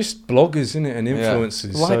 Just bloggers, innit, and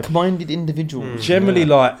influencers. So Like-minded individuals. generally,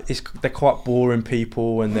 like they're quite boring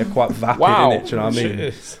people, and they're quite vapid, Wow. innit? Do you know what I mean?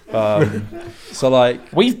 Shit. So like,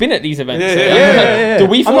 We've been at these events. yeah. Do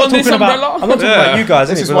we I'm fall not on this talking umbrella? about. I'm not talking about you guys.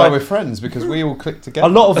 This innit, is but, why like, we're friends, because we all click together. a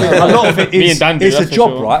lot of it Me is and Dan do, it's a that's for job,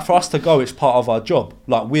 sure. right? For us to go, it's part of our job.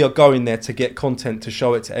 Like we are going there to get content to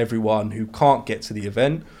show it to everyone who can't get to the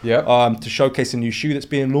event. Yeah. To showcase a new shoe that's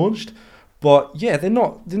being launched. But yeah, they're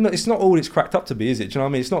not. It's not all it's cracked up to be, is it? Do you know what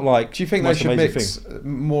I mean? It's not like. Do you think the they most should amazing mix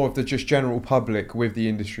more of the just general public with the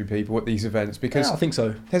industry people at these events? Because Yeah, I think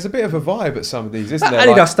so. there's a bit of a vibe at some of these, isn't there?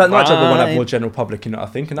 Adidas, that night juggle one had Right. more general public in it, I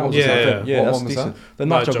think, and that was Yeah, just yeah. yeah, What that's one was decent. that? The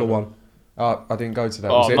Night night juggle juggle. one. I didn't go to that.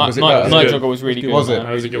 Oh, Was it night better? night Good. juggle was really good. Was it? man.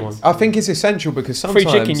 That was a good one. I think it's essential because sometimes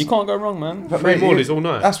Free chicken, you can't go wrong, man. But Free mate, Morleys all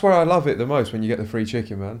night. That's where I love it the most, when you get the free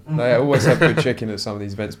chicken, man. They always have good chicken at some of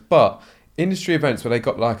these events. But industry events where they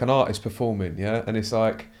got like an artist performing, yeah, and it's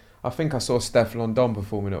like, I think I saw Steph London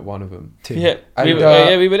performing at one of them. Yeah, And,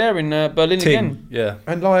 we were there in Berlin again. Yeah.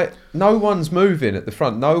 And like, no one's moving at the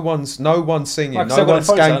front. No one's singing. Like, no so one's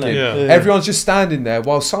I've got a photo, skanking. innit? Yeah. Everyone's just standing there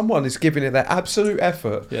while someone is giving it their absolute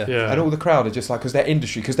effort. Yeah. Yeah. And all the crowd are just like, because they're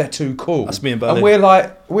industry, because they're too cool. That's me in Berlin. And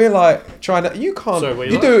we're like trying to. You can't. Sorry, what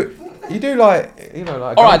you you do like, you know,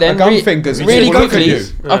 like All right then, a gun fingers. and really just look at quickly. you.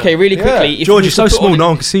 Yeah. Okay, really Yeah. quickly. if George, you you're was so to put small, on- no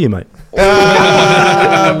one can see you, mate.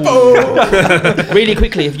 Really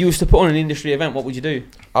quickly, if you was to put on an industry event, what would you do?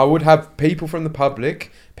 I would have people from the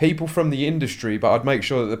public, people from the industry, but I'd make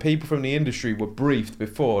sure that the people from the industry were briefed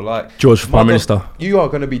before. Like, George, Prime Minister. you are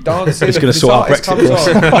going to be dancing. He's if gonna this sort out artist Brexit comes for us.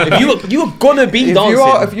 on. If you were gonna be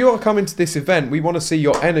dancing, If you are coming to this event, we want to see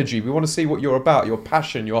your energy. We want to see what you're about, your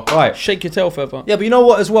passion, your hype. shake your tail further. Yeah, but you know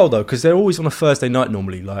what as well though, because they're always on a Thursday night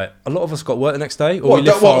normally. Like a lot of us got work the next day, or we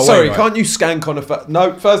live far away. Sorry, right? can't you skank on a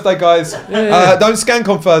no Thursday, guys? yeah. Don't skank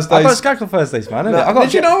on Thursdays. I don't skank on Thursdays, man. No, I got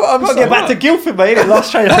did you know what? I'm got to get back to Guildford, mate.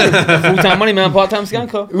 Last train home. Full-time money man, part-time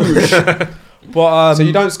skanker. But So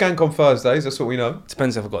you don't skank on Thursdays. That's what we know.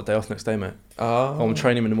 depends if I've got a day off next day, mate. Ah. I'm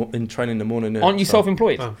training in the morning. Yeah, Aren't you so-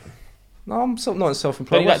 self-employed? Oh. No, I'm not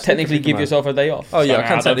self-employed. Don't you like What's technically the give man? yourself a day off? Oh yeah, Sorry, I can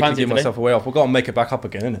don't technically fancy give today. myself a way off. We've got to make it back up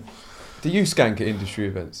again, innit? Do you skank at industry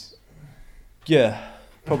events? Yeah,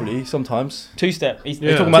 probably sometimes. Two-step. He's Yeah.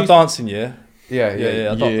 You're talking about dancing, yeah? Yeah,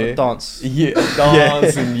 Yeah, I dance. Yeah,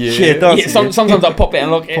 dancing, yeah. Yeah, dancing. sometimes I pop it and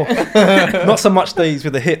lock it. Not so much days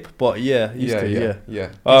with the hip, but yeah, used to, yeah. yeah.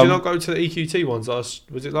 Did you not go to the EQT ones was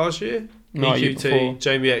it last year? No, year before. EQT,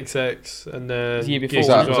 Jamie XX, and then The year before. Gigs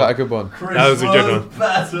Was as that well. a good one? That was a good one.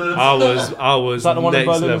 Battered. I was that the one in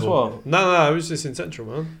next Berlin as level. well? No, it was just in Central,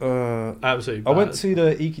 man. Absolutely. I went bad. to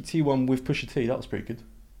the EQT one with Pusha T. That was pretty good.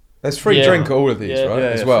 There's free Yeah. drink at all of these, Yeah. right? Yeah,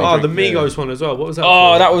 as yeah, well. Oh, the drink, Migos one as well. What was that?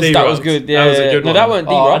 Oh, for? that was D-Rugs. good. Yeah, that was a yeah. good No, one. that weren't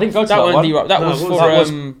Oh, I D-Rock. didn't go to that that weren't one. D-Rock. That No, was what for was that?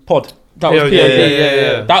 That was Pod. that was Yeah, POD. yeah, Yeah,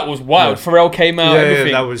 yeah. that was wild. Pharrell came out. Yeah,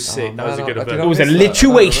 everything. that was sick. That was a good I event. It was a missed that. I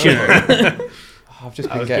don't lituation. remember. I've just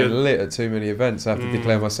That been was getting good. lit at too many events. I have to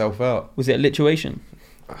declare myself out. Was it a lituation?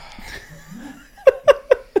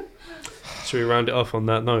 Should we round it off on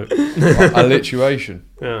that note? A lituation.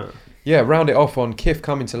 Yeah. Yeah, round it off on Kif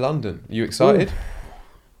coming to London. Are you excited?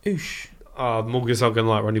 Oosh. Morgan's not gonna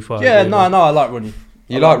like Ronnie Five. Yeah, no, I like Ronnie.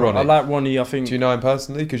 You like Ronnie? I like Ronnie, I think. Do you know him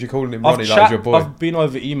personally? Because you're calling him I've Ronnie like he's your boy. I've been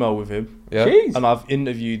over email with him, Yeah. Jeez. and I've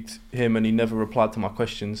interviewed him, and he never replied to my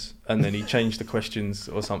questions, and then he changed the questions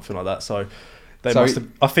or something like that. So they So must have.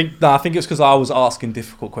 I think it's because I was asking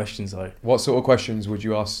difficult questions though. What sort of questions would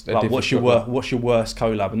you ask? Like, what's your worst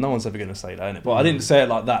collab? And no one's ever going to say that, innit? But I didn't say it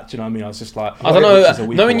like that. Do you know what I mean? I was just like, I don't which is a know.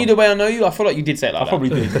 weak Knowing you one. the way I know you, I feel like you did say it like I that. probably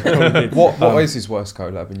did. I probably did. What is his worst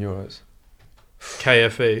collab in your eyes?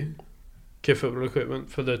 KFE, Kid Football Equipment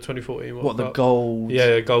for the 2014 World What the Cup. gold?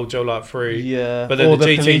 Yeah, gold gel light 3. Yeah. But then Or the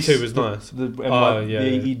GT2 police- was nice.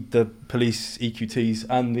 The police EQTs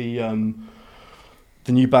and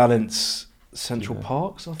the New Balance Central Yeah.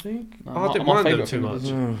 Parks, I think. No, I didn't my mind them favourite too much.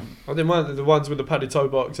 thing I didn't mind the ones with the padded toe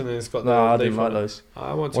box and then it's got the. No, I leaf didn't like on it. those.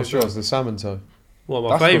 I want What's to. yours? The salmon toe. What, my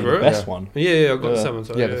That's probably favourite? the best Yeah. one. Yeah, I got the Yeah. salmon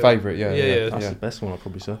toe. Yeah, the favourite. Yeah, Yeah. That's yeah. the best one, I'd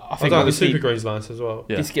probably say. I I think like the obviously Super Green's nice as well.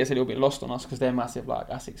 Yeah. this gets a little bit lost on us because they're massive like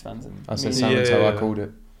Asics fans. And I said me- salmon Yeah, toe. I yeah. called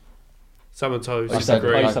it. Salmon toe, I Super said-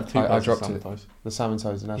 Green. I used to have two I pairs of dropped salmon it. toes. The salmon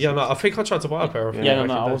toes and Yeah, no, I think I tried to buy a pair of them. Yeah, back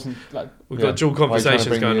no, in I the day. wasn't like. We've Yeah. got dual Why are you trying to conversations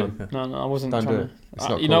bring going me on. in? No, I wasn't Don't trying do to. it. It's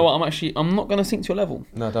not you cool. know what? I'm not gonna sink to your level.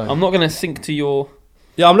 No, don't. I'm not gonna sink to your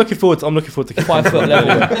Yeah, I'm looking forward to 5 foot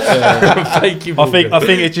level. Thank you. I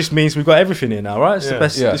think it just means we've got everything here now, right? It's the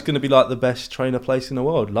best. Yeah. It's going to be like the best trainer place in the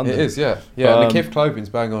world, London. It is, yeah. And the Kith clothing's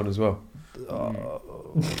bang on as well.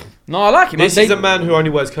 No, I like it. Man. This is a man who only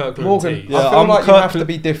wears Kirkland Morgan, tees. I feel I'm like you have to Kirkland-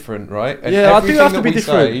 be different, right? And Yeah, I do everything have to that be we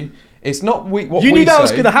different. say, it's not what You we knew that say.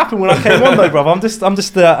 was going to happen when I came on, though, brother. I'm just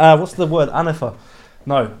the what's the word? Anathema.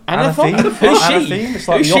 No. Anathema? Anathema? Who's she? Anathema? It's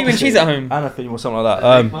like Who's the she when opposite. she's at home? Anathema or something like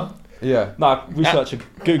that. Enigma? Yeah. No, research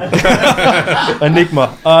Google.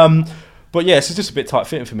 Enigma. But yeah, it's just a bit tight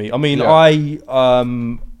fitting for me. I mean,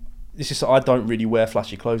 it's just I don't really wear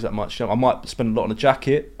flashy clothes that much. I might spend a lot on a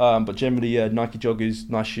jacket, but generally, Nike joggers,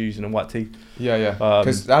 nice shoes, and a white tee. Yeah.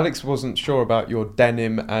 Because Alex wasn't sure about your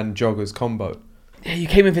denim and joggers combo. Yeah, you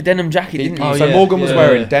came in for denim jacket, didn't you? So yeah, Morgan was yeah.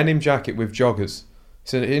 wearing denim jacket with joggers.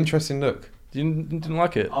 It's an interesting look. You didn't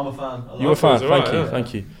like it? I'm a fan. I You were a love fan. it's alright, Thank you. yeah.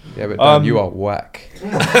 Thank you. Yeah, but Dan, you are whack.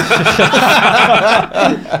 it.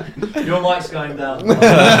 Your mic's going down.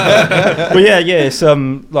 But yeah, it's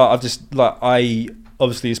I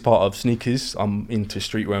obviously as part of sneakers, I'm into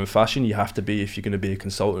streetwear and fashion. You have to be if you're going to be a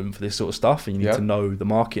consultant for this sort of stuff, and you need to know the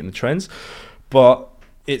market and the trends. But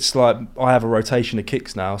it's like I have a rotation of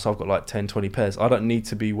kicks now, so I've got like 10, 20 pairs. I don't need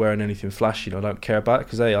to be wearing anything flashy. I don't care about it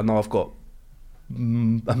because I know I've got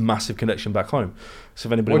a massive connection back home. So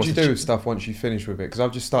if anybody What do wants you to do with stuff once you finish with it? Because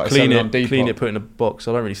I've just started clean selling on it, Depop. put it in a box.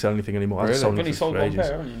 I don't really sell anything anymore. Really? I've sold You've only it sold for one ages.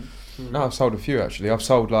 pair, haven't you? No, I've sold a few actually. I've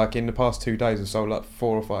sold like in the past 2 days. I've sold like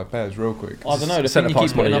 4 or 5 pairs real quick. I don't know. The Centre thing you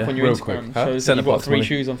Parks keep putting money, up on yeah. your Real quick, Instagram huh? shows that Centre you've got Parks 3 money.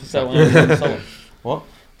 shoes on for sale. And you've only sold one. What?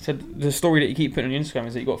 Said the story that you keep putting on your Instagram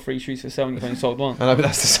is that you got 3 shoes for sale and you've only sold one. I know, but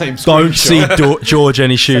that's the same. Don't see George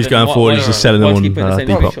any shoes Said it- going why- forward. why- He's just selling why them do you on keep putting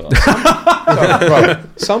the same Depop. screenshot? Right.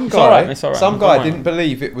 Some It's alright, guy, it's alright. some Don't guy mind. didn't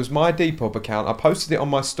believe it was my Depop account. I posted it on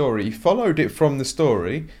my story. He followed it from the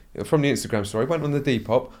story, from the Instagram story. Went on the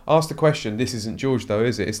Depop, asked the question. This isn't George though,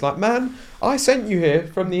 is it? It's like, man, I sent you here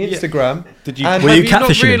from the Instagram. Did you? And Were Have you you not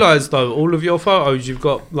catfishing him? realised though, all of your photos you've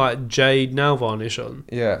got like jade nail varnish on?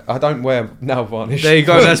 Yeah, I don't wear nail varnish. There you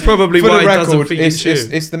go. That's probably For why the he doesn't record, think it's, it's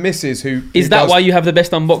you. it's the missus who. Is that why you have the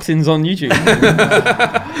best unboxings on YouTube?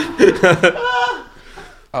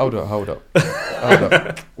 Hold up.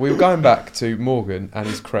 We were going back to Morgan and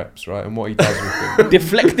his crepes, right, and what he does with them.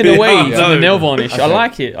 Deflecting away Yeah, from no. the nail varnish. I Okay.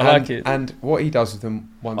 like it. I like it. And what he does with them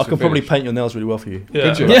once I can we're probably finished. paint your nails really well for you.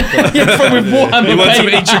 Yeah. Could you? Yeah, from with Warhammer He wants some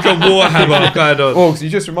paint. intricate Warhammer going on. Oh, you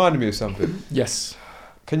just reminded me of something. Yes.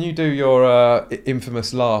 Can you do your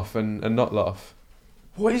infamous laugh and not laugh?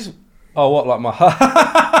 What is? Oh, what like my?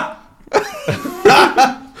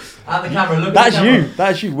 At the camera, look at That's the camera. you.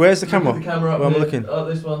 That's you. Where's the Look camera? at the camera up Where am I here. looking? Oh,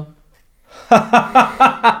 this one.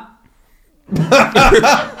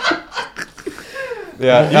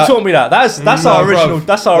 Yeah, You taught me that. That's our original.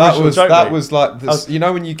 That's our original joke. That mate. was like this, was- you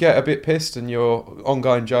know when you get a bit pissed and your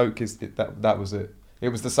ongoing joke is that was it. It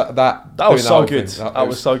was that That was doing so whole good. thing. That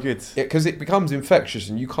was so good. because it becomes infectious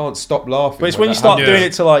and you can't stop laughing. But it's when you that start happens. doing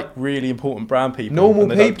it to like really important brand people, Normal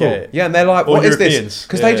and they don't people, get it. yeah, and they're like, Or "What is this?" Europeans.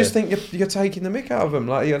 Because Yeah. they just think you're taking the mick out of them.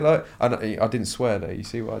 Like you're like, I didn't swear there. You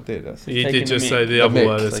see what I did? You Taking did just the say mic. the The other mic.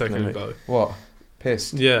 word a Taking second the ago. What?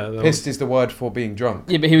 Pissed. Yeah. that Pissed is the word for being drunk.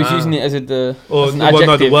 Yeah, but he was Ah. using it as Or as an well, no, the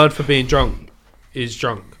adjective. word for being drunk is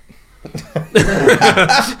drunk.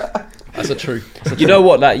 That's a true. You know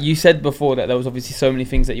what? Like you said before, that there was obviously so many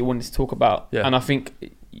things that you wanted to talk about, Yeah. and I think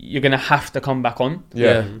you're gonna have to come back on.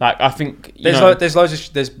 Yeah. Like I think you There's know, there's loads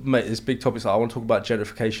of there's big topics. Like I want to talk about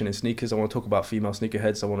gentrification in sneakers. I want to talk about female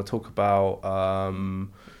sneakerheads. I want to talk about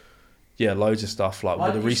loads of stuff like Why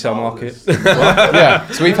with the don't you resale start market. with Yeah.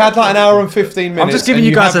 So we've had like an hour and 15 minutes. I'm just giving and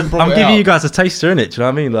you guys haven't brought I'm it giving up. you guys a taster in it. Do you know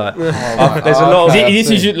what I mean? Like right. there's a lot of Okay.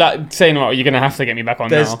 this I is see. you, like saying, "Oh, you're gonna have to get me back on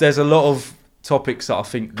now." there's a lot of topics that I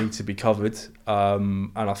think need to be covered,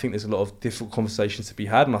 and I think there's a lot of difficult conversations to be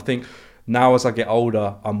had. And I think now as I get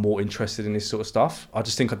older, I'm more interested in this sort of stuff. I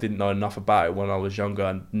just think I didn't know enough about it when I was younger,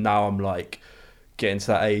 and now I'm like getting to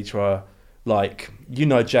that age where, like, you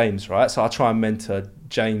know James, right? So I try and mentor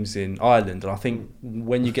James in Ireland, and I think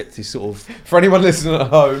when you get to sort of For anyone listening at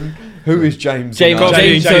home, who is James? James, Knight?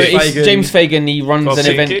 James, so James it's Fagan. James Fagan. He runs Top an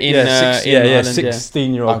sick event kid. in Ireland.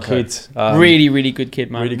 16-year-old Okay. kid, Really, really good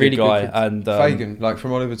kid, man. really Really good guy, kid. and Fagan, like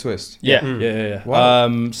from Oliver Twist. Yeah. yeah. Wow.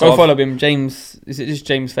 So Go I've- follow him, James. Is it just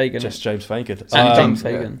James Fagan? Just James Fagan. James yeah.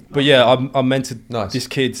 Fagan. But yeah, I'm mentored Nice. this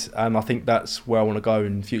kid, and I think that's where I want to go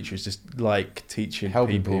in the future. Is just like teaching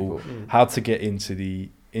Helping people, people. how to get into the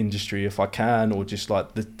industry if I can, or just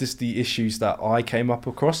like the issues that I came up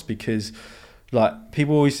across. Because like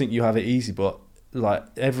people always think you have it easy, but like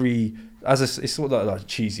it's sort of like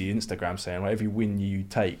cheesy Instagram saying, like every win you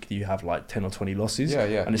take, you have like 10 or 20 losses. Yeah,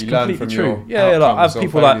 yeah. And it's You learn completely from true. your Yeah, like I outcomes have or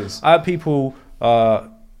people failures. I have people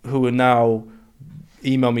who are now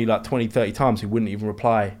email me like 20, 30 times who wouldn't even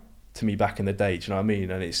reply to me back in the day. Do you know what I mean?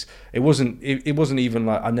 And it wasn't even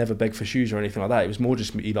like I never begged for shoes or anything like that. It was more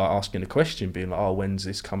just me like asking a question, being like, oh, when's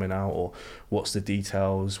this coming out, or what's the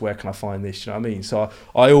details, where can I find this? Do you know what I mean? So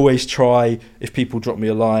I always try, if people drop me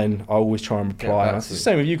a line, I always try and reply. And it's the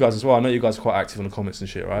same with you guys as well. I know you guys are quite active in the comments and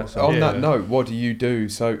shit, right? So, on that note, what do you do?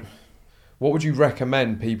 So what would you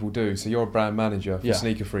recommend people do? So you're a brand manager for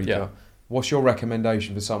Sneaker Freaker. Yeah. What's your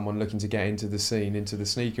recommendation for someone looking to get into the scene, into the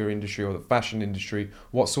sneaker industry or the fashion industry?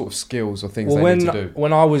 What sort of skills or things they need to do?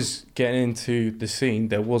 When I was getting into the scene,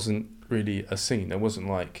 there wasn't really a scene. There wasn't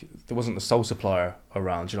the Sole Supplier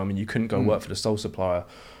around. You know what I mean? You couldn't go work for the Sole Supplier,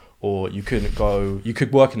 or you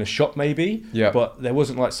could work in a shop maybe. Yeah. But there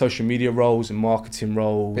wasn't like social media roles and marketing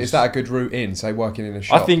roles. But is that a good route in, say, working in a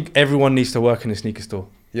shop? I think everyone needs to work in a sneaker store.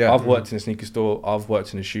 Yeah. I've worked in a sneaker store. I've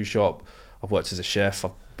worked in a shoe shop. I've worked as a chef.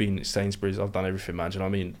 I've been at Sainsbury's. I've done everything, man. Do you know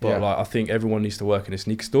what I mean? But like, I think everyone needs to work in a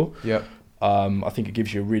sneaker store. Yeah. I think it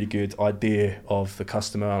gives you a really good idea of the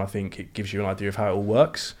customer, and I think it gives you an idea of how it all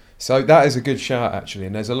works. So that is a good shout, actually.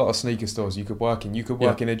 And there's a lot of sneaker stores you could work in. You could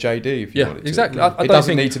work in a JD if you wanted to. Exactly. It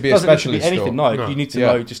doesn't need to be a specialist store. No, you need to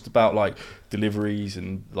know just about like deliveries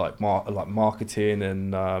and like marketing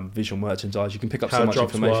and visual merchandise. You can pick up so much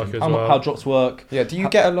information. How drops work. Yeah. Do you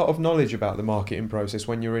get a lot of knowledge about the marketing process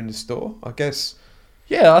when you're in the store? I guess.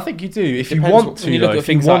 Yeah, I think you do. If you want to, when you look at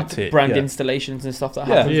things like brand yeah. installations and stuff that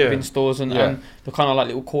happens within stores and the kind of like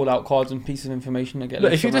little call out cards and pieces of information that get.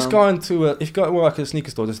 Look, if you're just going to if you go to work at a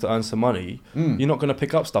sneaker store just to earn some money, you're not going to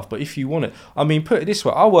pick up stuff. But if you want it, I mean, put it this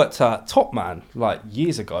way: I worked at Top Man like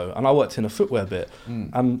years ago, and I worked in a footwear bit.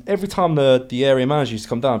 And every time the area manager used to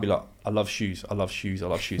come down, I'd be like, I love shoes, I love shoes, I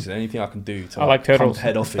love shoes, and anything I can do to come to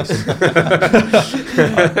head office.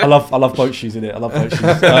 I love boat shoes in it. I love boat shoes.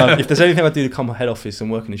 If there's anything I do to come to head office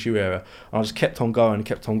and work in the shoe area, and I just kept on going,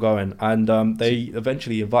 and they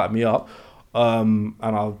eventually invited me up, and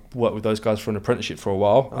I worked with those guys for an apprenticeship for a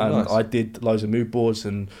while, I did loads of mood boards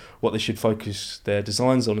and what they should focus their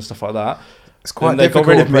designs on and stuff like that. It's quite they got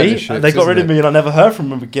rid of me. They got rid of me, and I never heard from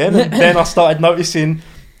them again. And then I started noticing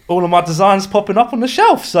all of my designs popping up on the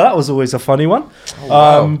shelf, so that was always a funny one. Oh,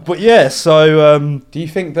 wow. But yeah, so do you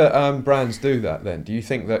think that brands do that then? Do you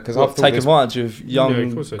think that because I've take advantage of young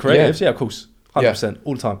creatives? Yeah, of course, 100%,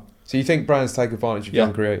 all the time. So you think brands take advantage of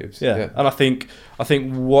young creatives? Yeah, and I think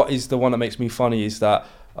what is the one that makes me funny is that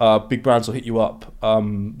big brands will hit you up.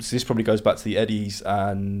 So this probably goes back to the Eddies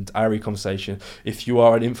and Ari conversation. If you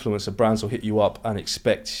are an influencer, brands will hit you up and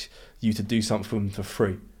expect you to do something for them for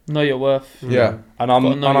free. Know your worth. Yeah. And I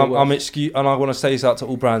want to say this out to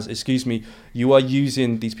all brands. Excuse me, you are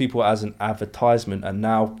using these people as an advertisement, and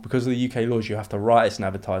now because of the UK laws, you have to write it's an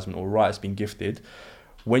advertisement or write it's been gifted.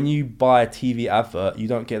 When you buy a TV advert, you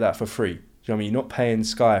don't get that for free. Do you know what I mean? You're not paying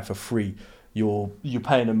Sky for free. You're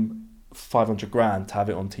paying them 500 grand to have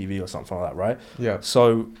it on TV or something like that, right? Yeah.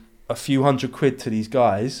 So a few £100 to these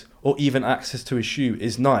guys, or even access to a shoe,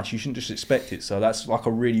 is nice. You shouldn't just expect it. So that's like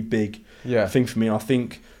a really big thing for me. And I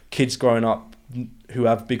think kids growing up who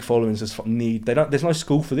have big followings there's no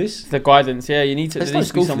school for this. The guidance, you need to. There's no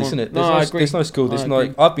school for this, isn't it? I agree. There's no school.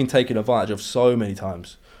 I've been taken advantage of so many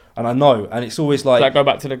times, and I know. And it's always like. Does that go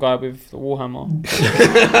back to the guy with the Warhammer?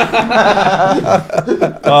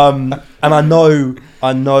 And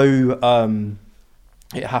I know.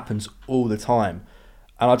 It happens all the time,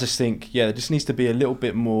 and I just think there just needs to be a little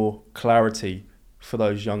bit more clarity for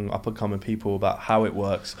those young up and coming people about how it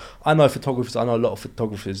works. I know a lot of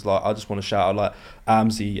photographers, like I just want to shout out like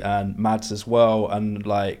Amzi and Mads as well, and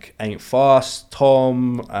like Ain't Fast,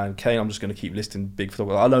 Tom and Kane. I'm just going to keep listing big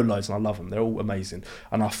photographers. I know loads and I love them. They're all amazing,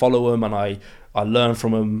 and I follow them and I learn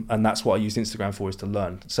from them, and that's what I use Instagram for, is to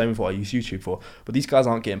learn. Same with what I use YouTube for. But these guys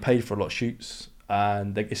aren't getting paid for a lot of shoots,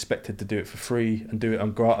 and they're expected to do it for free and do it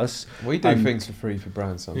on gratis. We do things for free for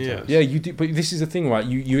brands sometimes. Yeah, you do. But this is the thing, right?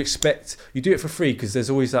 You expect, you do it for free because there's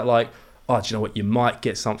always that like, do you know what? You might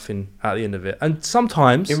get something at the end of it. And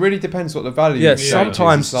sometimes it really depends what the value is.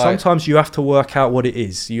 Sometimes you have to work out what it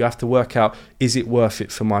is. You have to work out, is it worth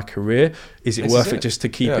it for my career? Is it worth it just to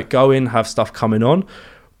keep it going, have stuff coming on?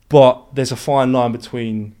 But there's a fine line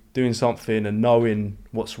between doing something and knowing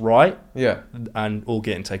what's right, and all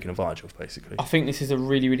getting taken advantage of, basically. I think this is a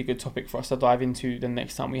really, really good topic for us to dive into the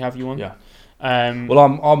next time we have you on. Yeah. Well,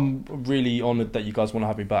 I'm really honoured that you guys want to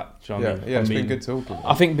have me back. Do you know what I mean? It's been good talking.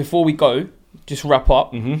 I think before we go, just wrap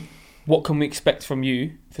up. What can we expect from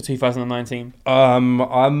you for 2019?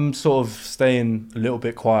 I'm sort of staying a little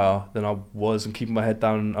bit quieter than I was and keeping my head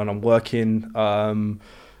down, and I'm working.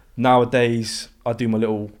 Nowadays, I do my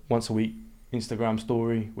little once a week Instagram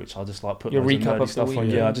story, which I just like put Your loads recap nerdy of the stuff week, on.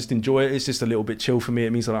 yeah. Yeah, I just enjoy it. It's just a little bit chill for me.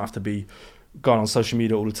 It means I don't have to be going on social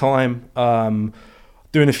media all the time.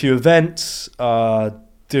 Doing a few events, there's a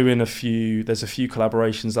few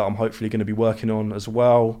collaborations that I'm hopefully going to be working on as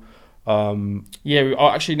well.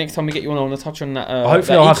 Actually, next time we get you on, I want to touch on that. Hopefully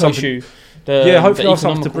that I'll have eco something. shoe. Hopefully I'll have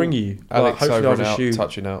something to bring you. Alex hopefully over I'll and have a out, shoe.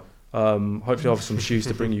 touching out. Hopefully I'll have some shoes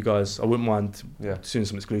to bring you guys. I wouldn't mind doing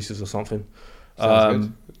some exclusives or something. Sounds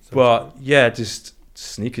good. But yeah, just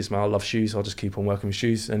sneakers, man. I love shoes. I'll just keep on working with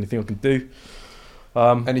shoes. Anything I can do.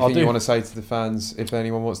 Anything you want to say to the fans, if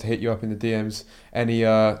anyone wants to hit you up in the DMs, any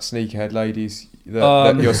sneakerhead ladies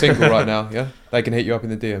that you're single right now, yeah, they can hit you up in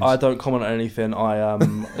the DMs. I don't comment on anything. I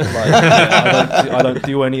don't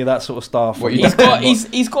do any of that sort of stuff. He's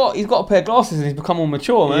got a pair of glasses and he's become more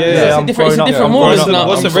mature, man. Yeah, it's a different world.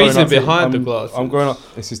 What's the reason behind the glasses? I'm growing up.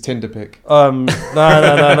 This is Tinder pic. No,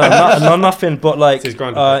 nothing. But like,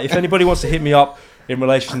 if anybody wants to hit me up in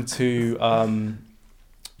relation to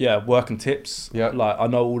work and tips. Yeah. Like, I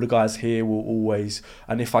know all the guys here will always,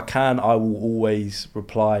 and if I can, I will always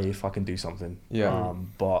reply if I can do something. Yeah.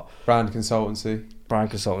 But brand consultancy,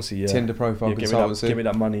 yeah. Tinder profile consultancy. Give me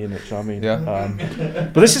that money in it. Do you know what I mean? Yeah.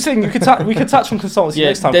 But this is the thing. We could touch on consultancy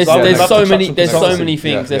next time. There's so many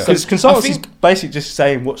things. Because consultancy is basically just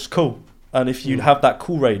saying what's cool. And if you have that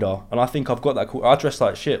cool radar, and I think I've got that cool, I dress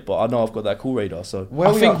like shit, but I know I've got that cool radar. So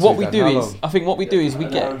I think what we do is we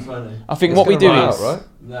get. I think what we do is. Right?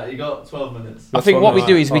 No, you got 12 minutes. I think what we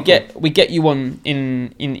do is we get you on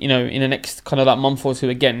in the next kind of like month or two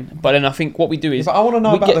again. But then I think what we do is. But I want to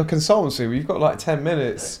know about the consultancy. We've got like 10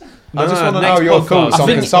 minutes. I just want to know next your podcast. thoughts on I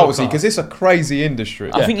think- consultancy because it's a crazy industry.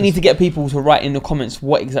 I think you need to get people to write in the comments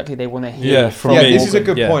what exactly they want to hear. Yeah, from Yeah, me. this is a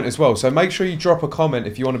good point as well. So make sure you drop a comment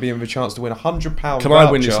if you want to be in with a chance to win £100 voucher. Can I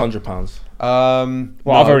win this £100?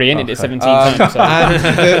 Well, I've already entered it 17 times. So.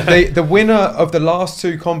 And the winner of the last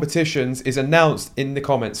two competitions is announced in the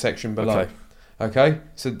comment section below. Okay,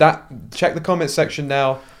 so check the comment section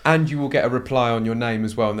now, and you will get a reply on your name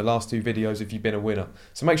as well in the last two videos if you've been a winner.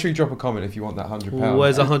 So make sure you drop a comment if you want that £100.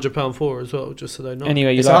 Where's £100 for as well, just so they know?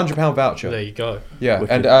 Anyway, It's a £100 voucher. There you go. Yeah,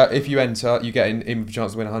 Wicked. and if you enter, you get in with a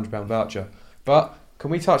chance to win a £100 voucher. But can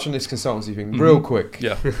we touch on this consultancy thing real quick?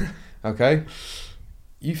 Yeah. Okay.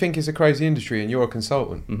 You think it's a crazy industry, and you're a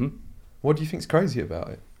consultant. Mm-hmm. What do you think's crazy about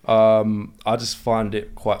it? I just find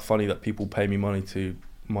it quite funny that people pay me money for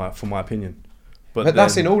my opinion. But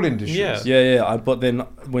that's in all industries. Yeah. But then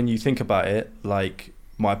when you think about it, like,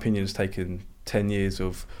 my opinion has taken 10 years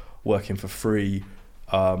of working for free,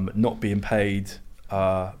 not being paid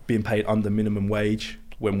under minimum wage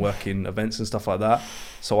when working events and stuff like that.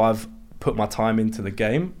 So I've put my time into the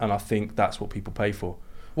game, and I think that's what people pay for.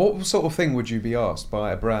 What sort of thing would you be asked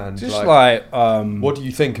by a brand? Just what do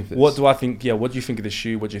you think of this? What do I think? Yeah, what do you think of this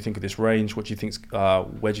shoe? What do you think of this range? What do you think?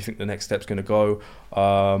 Where do you think the next step's going to go?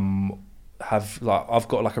 I've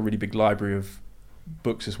got like a really big library of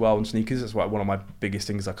books as well on sneakers. That's like one of my biggest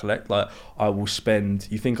things I collect. Like, I will spend.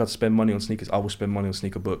 You think I'd spend money on sneakers? I will spend money on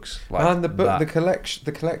sneaker books. Like, and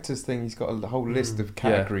the collector's thing. He's got a whole list of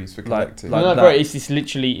categories for collectors.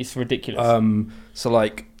 It's ridiculous. So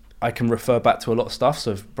like, I can refer back to a lot of stuff.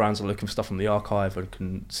 So if brands are looking for stuff from the archive and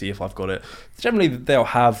can see if I've got it, generally they'll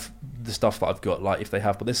have the stuff that I've got. Like, if they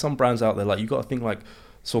have, but there's some brands out there, like, you got to think like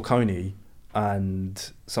Saucony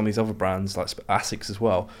and some of these other brands like Asics as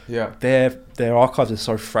well. Yeah, their archives are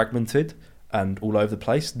so fragmented and all over the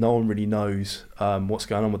place. No one really knows what's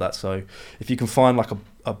going on with that. So if you can find like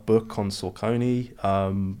a book on Saucony,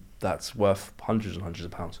 that's worth hundreds and hundreds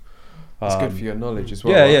of pounds. That's good for your knowledge as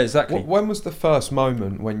well. Yeah, right? yeah, exactly. When was the first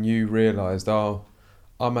moment when you realised,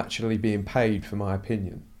 I'm actually being paid for my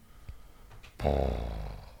opinion?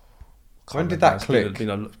 When did that click?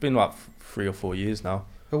 It's been like 3 or 4 years now.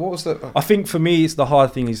 But what was the? I think for me, it's the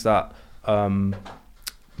hard thing is that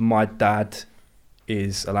my dad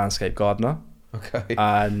is a landscape gardener. Okay.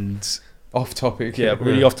 And off topic. Yeah,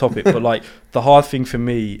 really off topic. But like, the hard thing for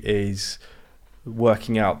me is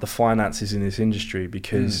working out the finances in this industry,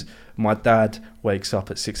 because my dad wakes up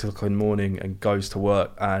at 6 o'clock in the morning and goes to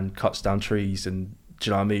work and cuts down trees, and do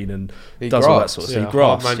you know what I mean, and he does all that sort of stuff. He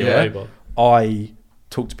grafts. Labor. I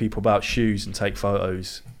talk to people about shoes and take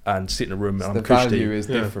photos and sit in a room, and the I'm cushy. value is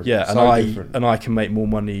different. Yeah, different. and I can make more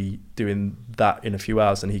money doing that in a few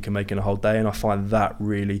hours than he can make in a whole day, and I find that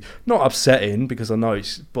really not upsetting, because I know I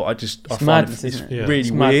find it's really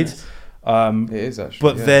weird. It is actually.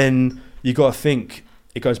 But then you got to think,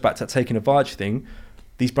 it goes back to that taking advantage thing.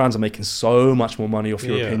 These brands are making so much more money off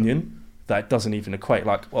your opinion that doesn't even equate.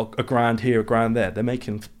 Like, well, a grand here, a grand there. They're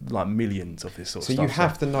making like millions of this sort of So stuff. you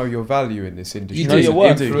have to know your value in this industry. You know your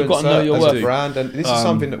worth. You've You've got to know your as worth. a brand, and this is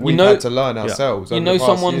something that we've you know- had to learn ourselves. You over know the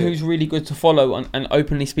past someone year. who's really good to follow and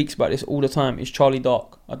openly speaks about this all the time is Charlie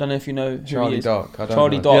Dark. I don't know if you know who he Charlie is. Dark. I don't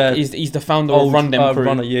Charlie know. Dark Yeah. he's the founder of Run Them Crew.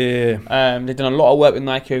 Runner, yeah. They've done a lot of work with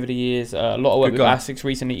Nike over the years, a lot of work Good with guy. Asics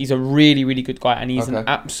recently. He's a really, really good guy, and he's an Okay.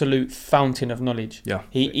 absolute fountain of knowledge. Yeah.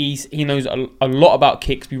 He knows a lot about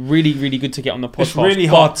kicks. Be really, really good to get on the podcast. It's really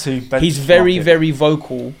but hard to benchmark He's very, it. very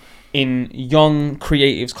vocal in young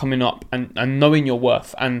creatives coming up and knowing your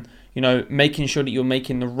worth and, you know, making sure that you're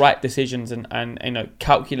making the right decisions and you know,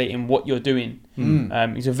 calculating what you're doing.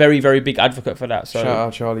 He's a very, very big advocate for that. So Shout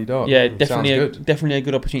out Charlie Dark. yeah, Sounds definitely good. definitely a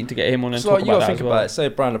good opportunity to get him on and So talk like, you about got to that think as well. about it. Say a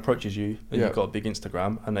brand approaches you and Yeah. you've got a big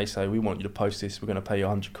Instagram and they say, we want you to post this, we're going to pay you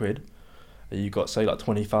 £100. And you've got, say, like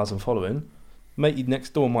 20,000 following. Mate, you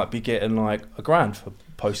next door might be getting like £1,000 for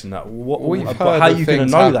posting that. We've but heard how of you going to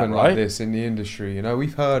things know happen that, like right? this in the industry. You know,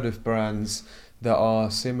 we've heard of brands that are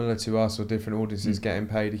similar to us or different audiences getting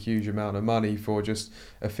paid a huge amount of money for just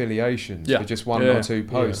affiliations, for just one or two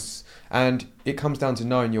posts. And it comes down to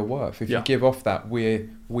knowing your worth. If you give off that,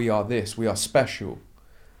 we are this, we are special.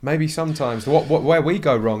 Maybe sometimes where we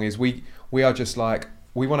go wrong is we are just like,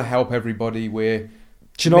 we want to help everybody.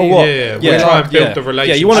 Do you know what? We try and build the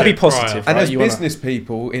relationship. Yeah, you want to be positive, and right? as You business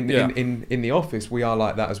people in the office, we are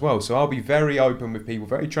like that as well. So I'll be very open with people,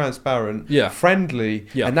 very transparent, friendly,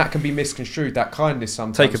 and that can be misconstrued. That kindness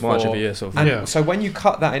sometimes take advantage of it, sort of. And so when you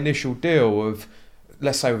cut that initial deal of,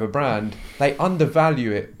 let's say with a brand, they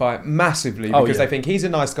undervalue it by massively because they think he's a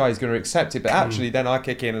nice guy, he's going to accept it. But actually, then I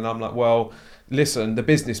kick in and I'm like, well, listen, the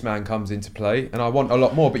businessman comes into play, and I want a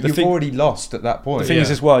lot more. But you've already lost at that point. The thing is,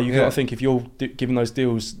 as well, you've got to think if you're giving those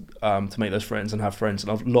deals to make those friends and have friends,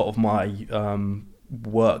 and a lot of my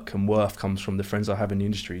work and worth comes from the friends I have in the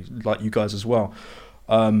industry, like you guys as well.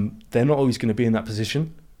 They're not always going to be in that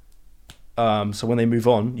position. So when they move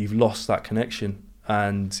on, you've lost that connection,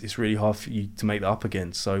 and it's really hard for you to make that up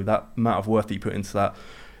again. So that amount of worth that you put into that,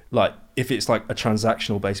 like if it's like a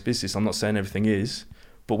transactional based business, I'm not saying everything is.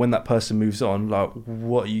 But when that person moves on, like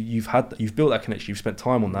what you've built that connection, you've spent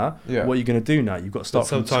time on that. Yeah. What are you going to do now? You've got to start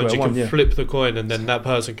from sometimes square you can one. flip the coin, and then that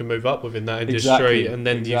person can move up within that industry, Exactly, and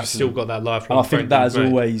then you've still got that lifelong. And I think friend that has mate.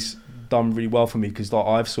 always done really well for me because like,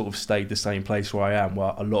 I've sort of stayed the same place where I am,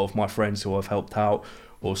 where a lot of my friends who I've helped out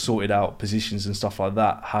or sorted out positions and stuff like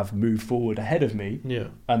that have moved forward ahead of me. Yeah.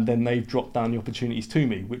 And then they've dropped down the opportunities to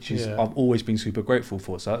me, which is I've always been super grateful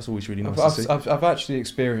for. So that's always really nice to see. I've actually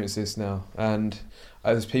experienced this now, and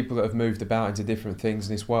there's people that have moved about into different things,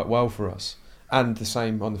 and it's worked well for us. And the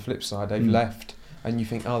same on the flip side, they've left, and you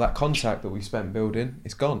think, oh, that contact that we spent building,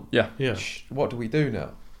 it's gone. Yeah. What do we do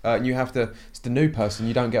now? And you have to. It's the new person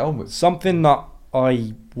you don't get on with. Something that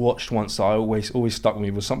I watched once that I always stuck with me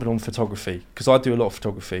was something on photography, because I do a lot of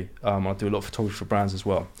photography. I do a lot of photography for brands as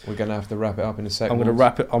well. We're gonna have to wrap it up in a second. I'm gonna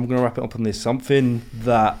wrap it up on this. Something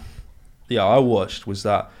that I watched was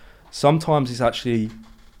that sometimes it's actually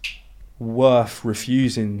worth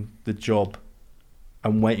refusing the job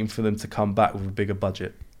and waiting for them to come back with a bigger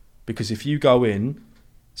budget, because if you go in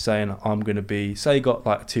saying I'm going to be, say you got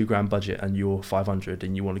like a $2,000 budget and you're 500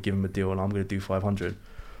 and you want to give them a deal and I'm going to do 500,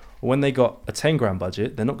 when they got a 10 grand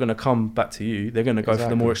budget, they're not going to come back to you. They're going to go for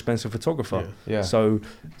the more expensive photographer. Yeah. So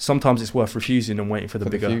sometimes it's worth refusing and waiting for the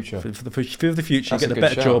bigger future. For the future. That's you get a a good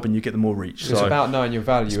better shout. job and you get the more reach. It's So about knowing your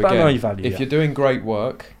value. it's about again. knowing your value. If you're doing great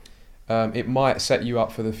work, it might set you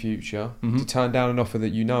up for the future to turn down an offer that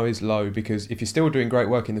you know is low, because if you're still doing great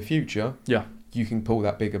work in the future, you can pull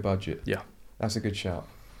that bigger budget. Yeah. That's a good shout.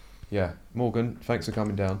 Yeah. Morgan, thanks for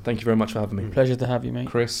coming down. Thank you very much for having me. Pleasure to have you, mate.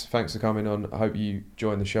 Chris, thanks for coming on. I hope you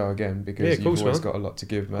join the show again, because of course, you've always man. got a lot to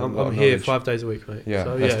give, man. I'm here 5 days a week, mate. Yeah,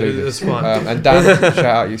 so, let's do this. It's fine. And Dan, shout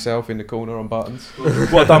out yourself in the corner on buttons.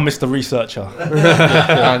 Well done, Mr. Researcher.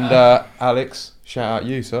 And Alex, shout out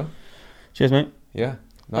you, sir. Cheers, mate. Yeah,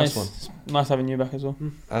 nice one. Nice having you back as well.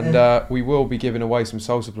 And we will be giving away some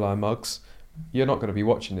Sole Supplier mugs. You're not going to be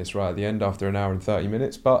watching this right at the end after an hour and 30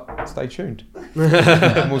 minutes, but stay tuned.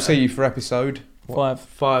 And we'll see you for episode 5.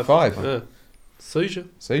 5. Yeah. Sushi.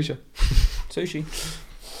 See ya. Sushi.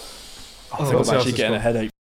 I think I'm actually getting a headache.